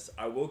editing this,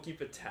 I will keep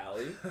a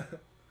tally,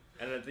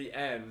 and at the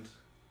end,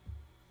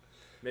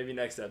 maybe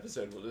next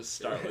episode we'll just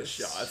start with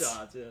shots.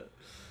 Shots, yeah.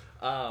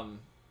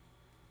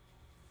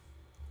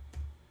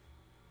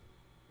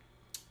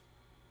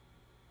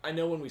 I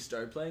know when we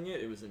started playing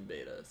it, it was in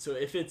beta. So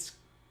if it's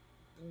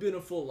been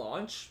a full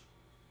launch,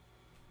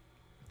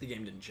 the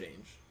game didn't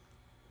change.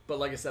 But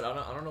like I said, I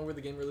don't know where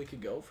the game really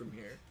could go from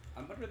here.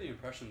 I'm under the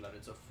impression that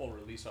it's a full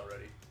release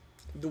already.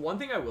 The one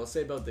thing I will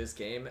say about this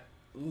game,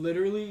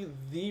 literally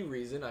the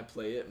reason I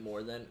play it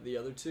more than the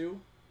other two,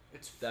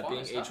 It's that fun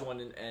being as hell.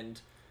 H1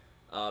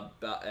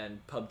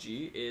 and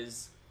PUBG,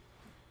 is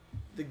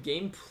the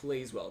game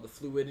plays well. The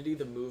fluidity,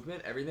 the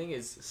movement, everything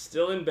is...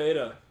 Still in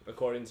beta,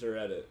 according to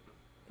Reddit.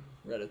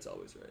 Reddit's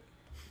always right.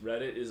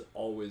 Reddit is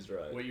always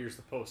right. What year's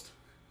the post?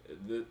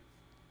 The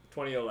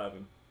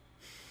 2011.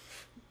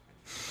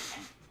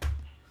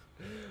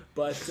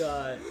 But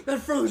That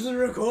froze the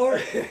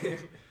record.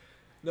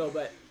 no,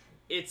 but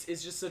it's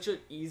just such an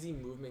easy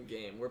movement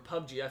game. Where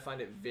PUBG, I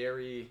find it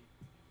very.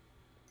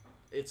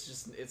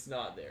 It's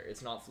not there.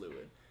 It's not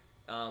fluid.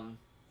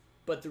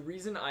 But the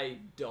reason I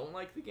don't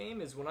like the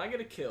game is when I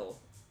get a kill.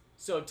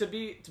 So to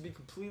be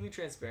completely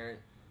transparent,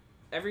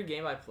 every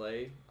game I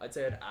play, I'd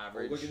say an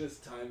average. Look at this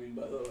timing,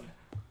 by the way.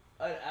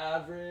 An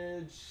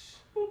average.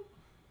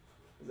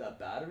 Is that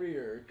battery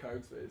or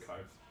card space?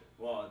 Cards.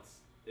 Well,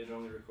 it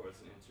only records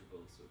in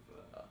intervals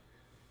of.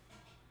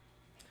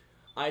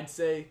 I'd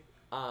say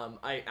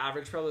I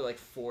average probably like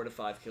 4 to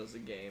 5 kills a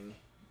game.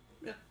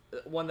 Yeah.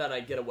 One that I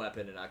get a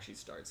weapon and actually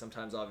start.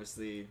 Sometimes,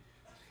 obviously.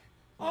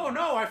 Oh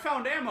no, I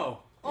found ammo.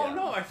 Oh Yeah.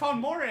 no, I found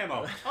more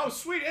ammo. Oh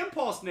sweet,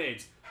 impulse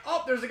nades.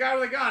 Oh, there's a guy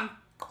with a gun.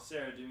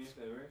 Sarah, do me a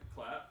favor.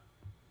 Clap.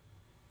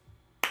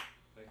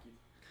 Thank you.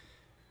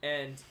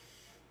 And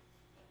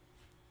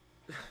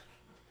I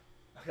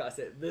gotta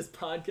say, this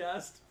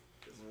podcast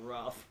is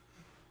rough.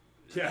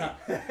 Yeah.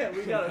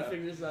 We gotta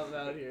figure something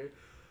out here.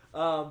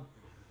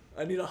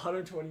 I need a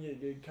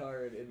 128 gig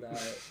card in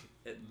that.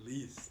 At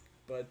least.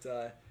 But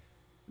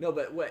no,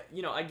 but what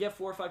I get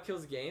 4 or 5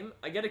 kills a game.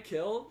 I get a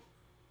kill.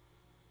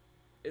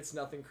 It's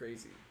nothing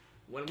crazy.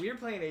 When we were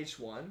playing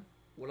H1,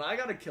 when I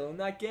got a kill in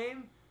that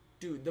game,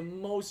 dude, the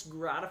most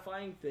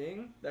gratifying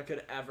thing that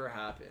could ever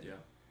happen. Yeah.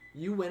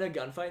 You win a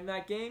gunfight in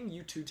that game.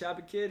 You 2-tap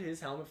a kid. His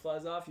helmet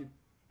flies off. You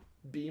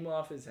beam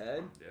off his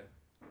head. Yeah.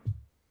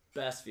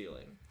 Best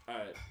feeling. All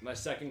right. My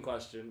second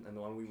question, and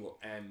the one we will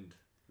end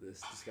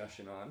this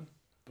discussion on.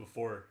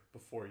 Before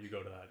you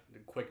go to that, a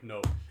quick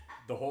note.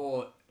 The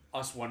whole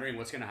us wondering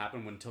what's gonna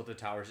happen when Tilted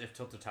Towers, if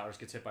Tilted Towers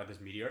gets hit by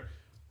this meteor,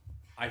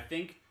 I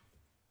think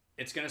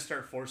it's gonna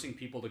start forcing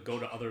people to go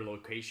to other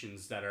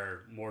locations that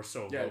are more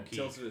so Yeah, low key.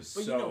 Tilted is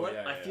But so. you know what?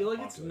 Yeah, I yeah, feel like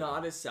it's popular.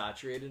 not as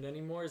saturated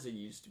anymore as it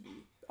used to be.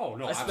 Oh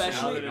no, Especially- Now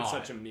absolutely that not. it's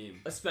such a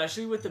meme.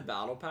 Especially with the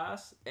battle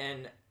pass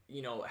and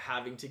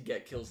having to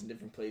get kills in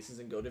different places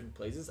and go different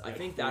places. I Yeah,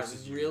 think it that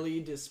forces you. really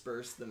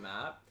dispersed the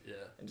map Yeah.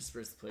 and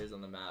dispersed the players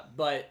on the map.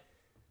 But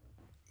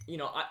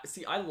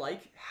I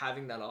like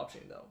having that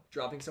option though.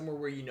 Dropping somewhere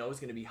where is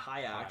going to be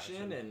high action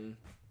action. and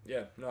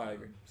Yeah. No, I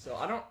agree. so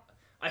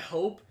I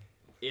hope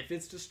if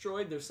it's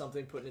destroyed there's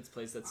something put in its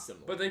place that's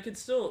similar. But they could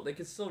still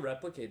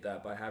replicate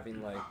that by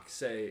having like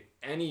say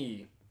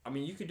any. I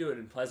mean, you could do it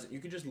in Pleasant. You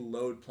could just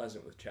load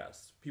Pleasant with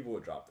chests. People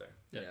would drop there.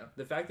 yeah.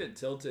 The fact that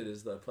Tilted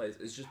is the place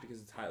is just because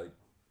it's highly,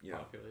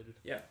 Populated.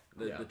 yeah,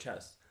 Yeah. the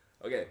chests.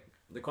 Okay,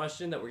 the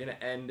question that we're gonna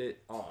end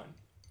it on.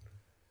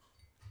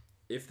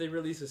 If they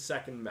release a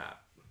second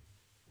map,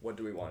 what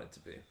do we want it to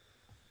be?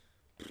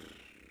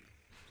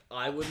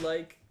 I would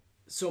like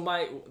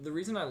the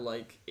reason I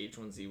like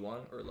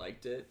H1Z1 or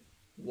liked it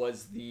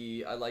was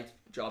I liked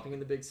dropping in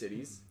the big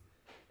cities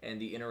and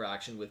the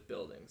interaction with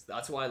buildings.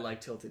 That's why I like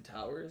Tilted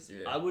Towers.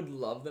 Yeah. I would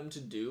love them to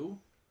do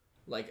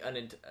like and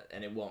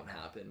it won't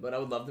happen, but I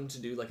would love them to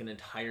do like an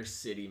entire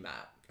city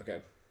map.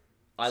 Okay,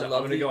 I so love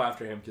I'm gonna the- go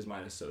after him because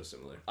mine is so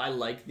similar. I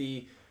like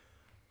the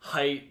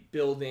height,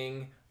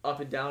 building, up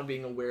and down,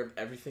 being aware of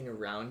everything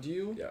around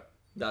you. Yeah.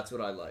 That's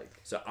what I like.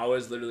 So I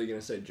was literally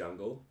gonna say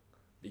jungle,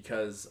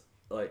 because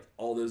like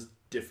all those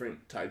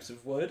different types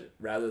of wood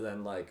rather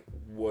than like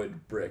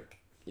wood, brick,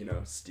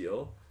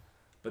 steel.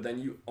 But then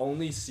you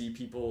only see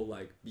people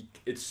like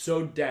it's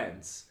so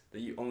dense that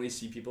you only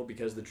see people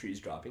because the tree's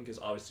dropping, because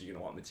obviously you're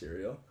gonna want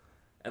material,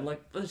 and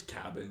like there's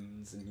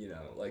cabins and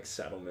like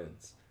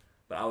settlements.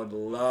 But I would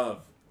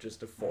love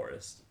just a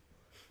forest.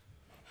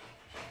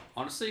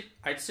 Honestly,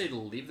 I'd say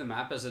leave the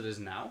map as it is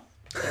now.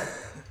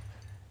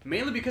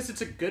 Mainly because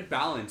it's a good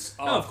balance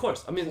of... No, of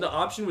course. I mean, the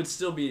option would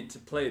still be to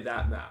play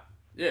that map.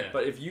 Yeah.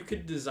 But if you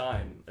could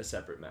design a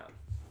separate map.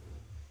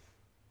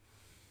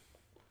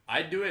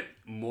 I'd do it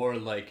more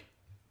like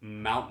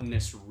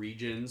mountainous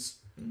regions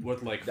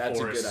with like That's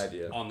a forests good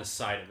idea. on the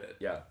side of it.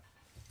 Yeah.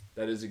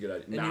 That is a good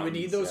idea. And you would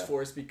need those yeah.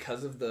 forests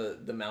because of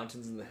the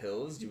mountains and the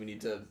hills. You would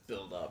need to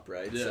build up,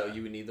 right? Yeah. So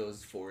you would need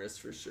those forests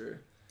for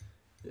sure.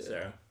 Yeah.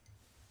 Sarah.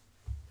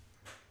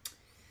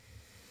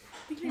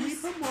 Can we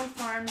put more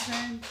farms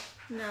in?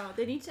 No,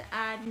 they need to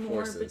add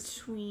more Horses.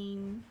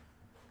 between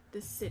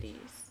the cities.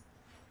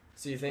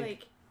 So you think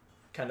Like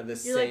kind of the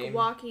you're same? like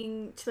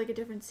walking to like a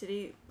different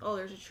city. Oh,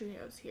 there's a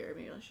treehouse here.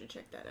 Maybe I should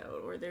check that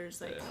out. Or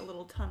there's like Yeah. a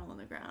little tunnel in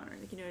the ground, or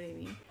like, you know what I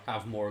mean?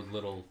 Have more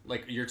little,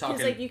 like, you're Because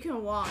talking. like you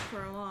can walk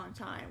for a long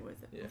time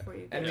with it Yeah. before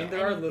you. I Get mean, to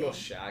there are little anything.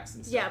 shacks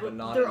and stuff, Yeah, but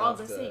not they're all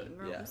enough the to- same.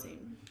 They're yeah. all the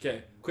same.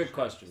 Okay, quick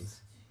questions.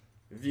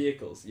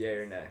 Vehicles, yay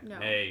or nay? No.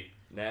 Nay.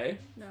 Nay?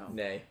 No.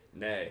 Nay.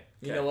 Nay.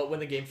 You Okay. know what? When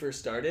the game first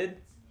started,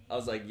 I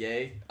was like,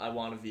 "Yay! I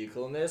want a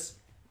vehicle in this."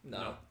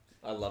 No.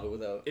 I love it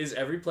without. Is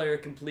every player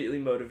completely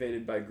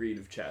motivated by greed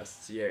of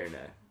chests? Yay or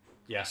nay?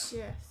 Yes.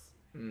 Yes.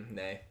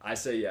 Nay. I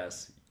say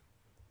yes.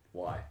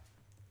 Why?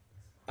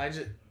 I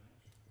just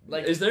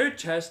like. Is there a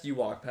chest you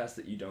walk past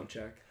that you don't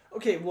check?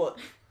 Okay, well,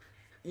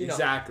 you know.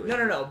 Exactly.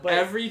 No. But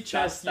Every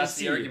chest that's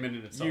you the see, argument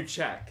in itself. you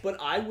check. But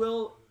I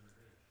will,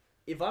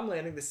 if I'm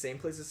landing the same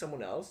place as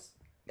someone else,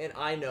 and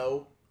I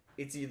know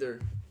it's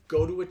either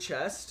go to a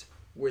chest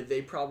where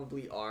they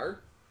probably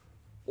are,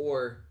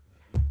 or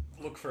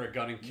Look for a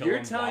gun and kill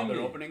You're them while telling they're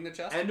me- opening the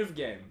chest. End of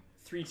game.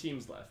 3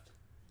 teams left.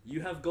 You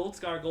have Gold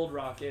Scar, Gold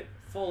Rocket,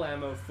 full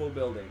ammo, full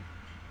building.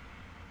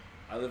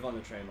 I live on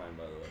the train line,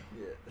 by the way.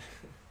 yeah,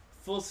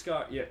 Full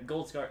Scar, yeah,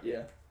 Gold Scar,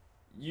 yeah.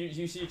 yeah,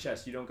 You see a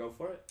chest, you don't go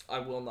for it? I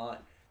will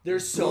not.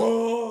 There's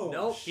so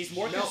no. He's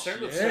more no,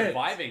 concerned with shit.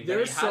 surviving than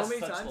There's he so has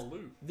many touched times- the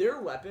loot. There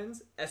are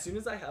weapons. As soon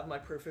as I have my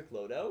perfect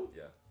loadout,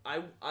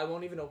 Yeah. I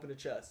won't even open a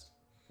chest.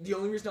 The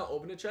only reason I'll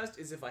open a chest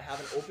is if I have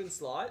an open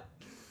slot.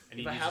 And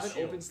If he I needs have a an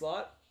shield. open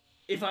slot,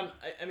 if I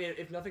mean,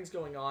 if nothing's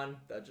going on,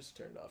 that just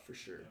turned off for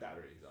sure.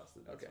 Battery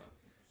exhausted. That's Okay.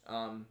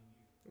 fine.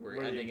 We're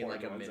One of the ending in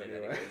like a important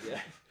minute ones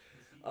anyway.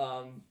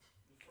 Yeah.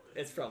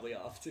 It's probably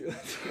off too.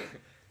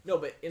 No,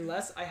 but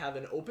unless I have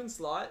an open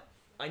slot,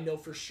 I know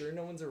for sure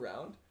no one's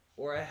around,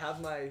 or I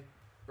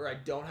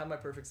don't have my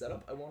perfect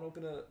setup. I won't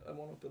open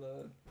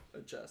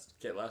a chest.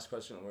 Okay, last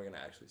question, and we're gonna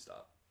actually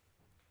stop.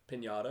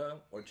 Pinata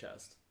or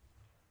chest?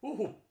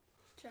 Ooh.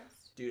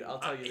 Chest. Dude, I'll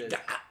tell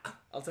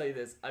you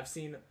this.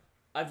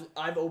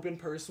 I've opened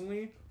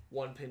personally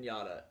one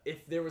pinata.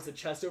 If there was a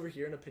chest over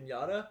here and a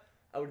pinata,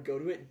 I would go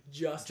to it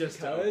just Just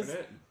to because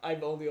open it?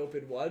 I've only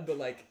opened one, but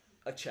like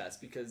a chest,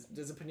 because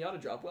does a pinata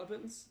drop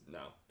weapons? No.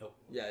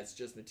 Yeah, it's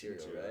just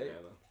material, Material, right?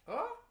 ammo.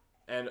 Oh.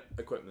 And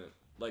equipment,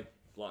 like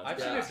launch. I've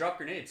Yeah. seen it drop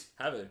grenades.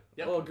 Have it.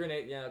 Yep. Oh,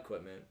 grenade, yeah,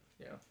 equipment,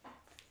 yeah.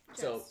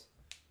 So, Chest.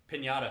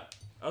 Pinata.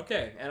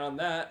 Okay, and on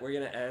that, we're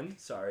gonna end.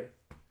 Sorry.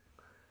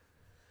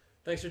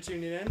 Thanks for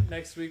tuning in.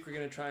 Next week, we're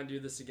gonna try and do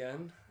this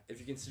again. If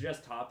you can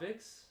suggest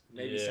topics,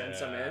 maybe send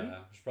some in. We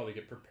should probably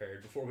get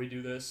prepared before we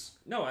do this.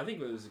 No, I think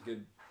it was a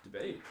good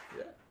debate.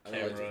 yeah. I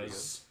liked it pretty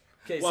Cameras.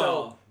 Okay,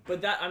 Well- so,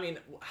 but that, I mean,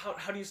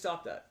 how do you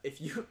stop that? If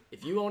you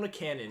own a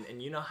cannon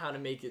and you know how to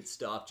make it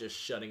stop just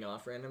shutting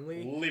off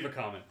randomly, Leave a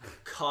comment.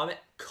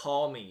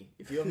 call me.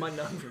 If you have my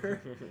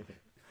number,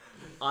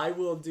 I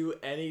will do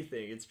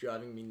anything. It's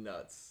driving me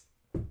nuts.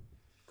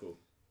 Cool.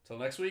 Till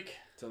next week.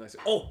 Till next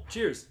week. Oh,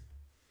 cheers.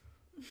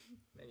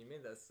 Man, you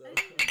made that so.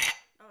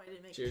 Oh, I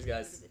didn't make Cheers, it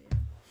guys. for the video.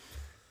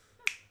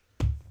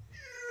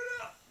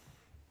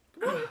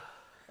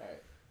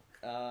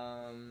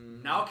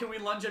 Alright. Now can we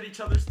lunge at each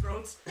other's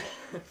throats?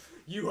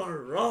 You are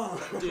wrong.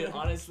 Dude,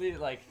 honestly,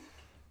 like,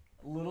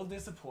 a little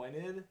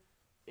disappointed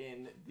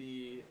in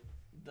the.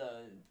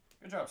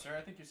 Good job, sir.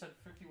 I think you said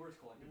 50 words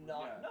collectively.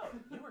 No,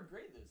 you were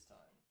great this time.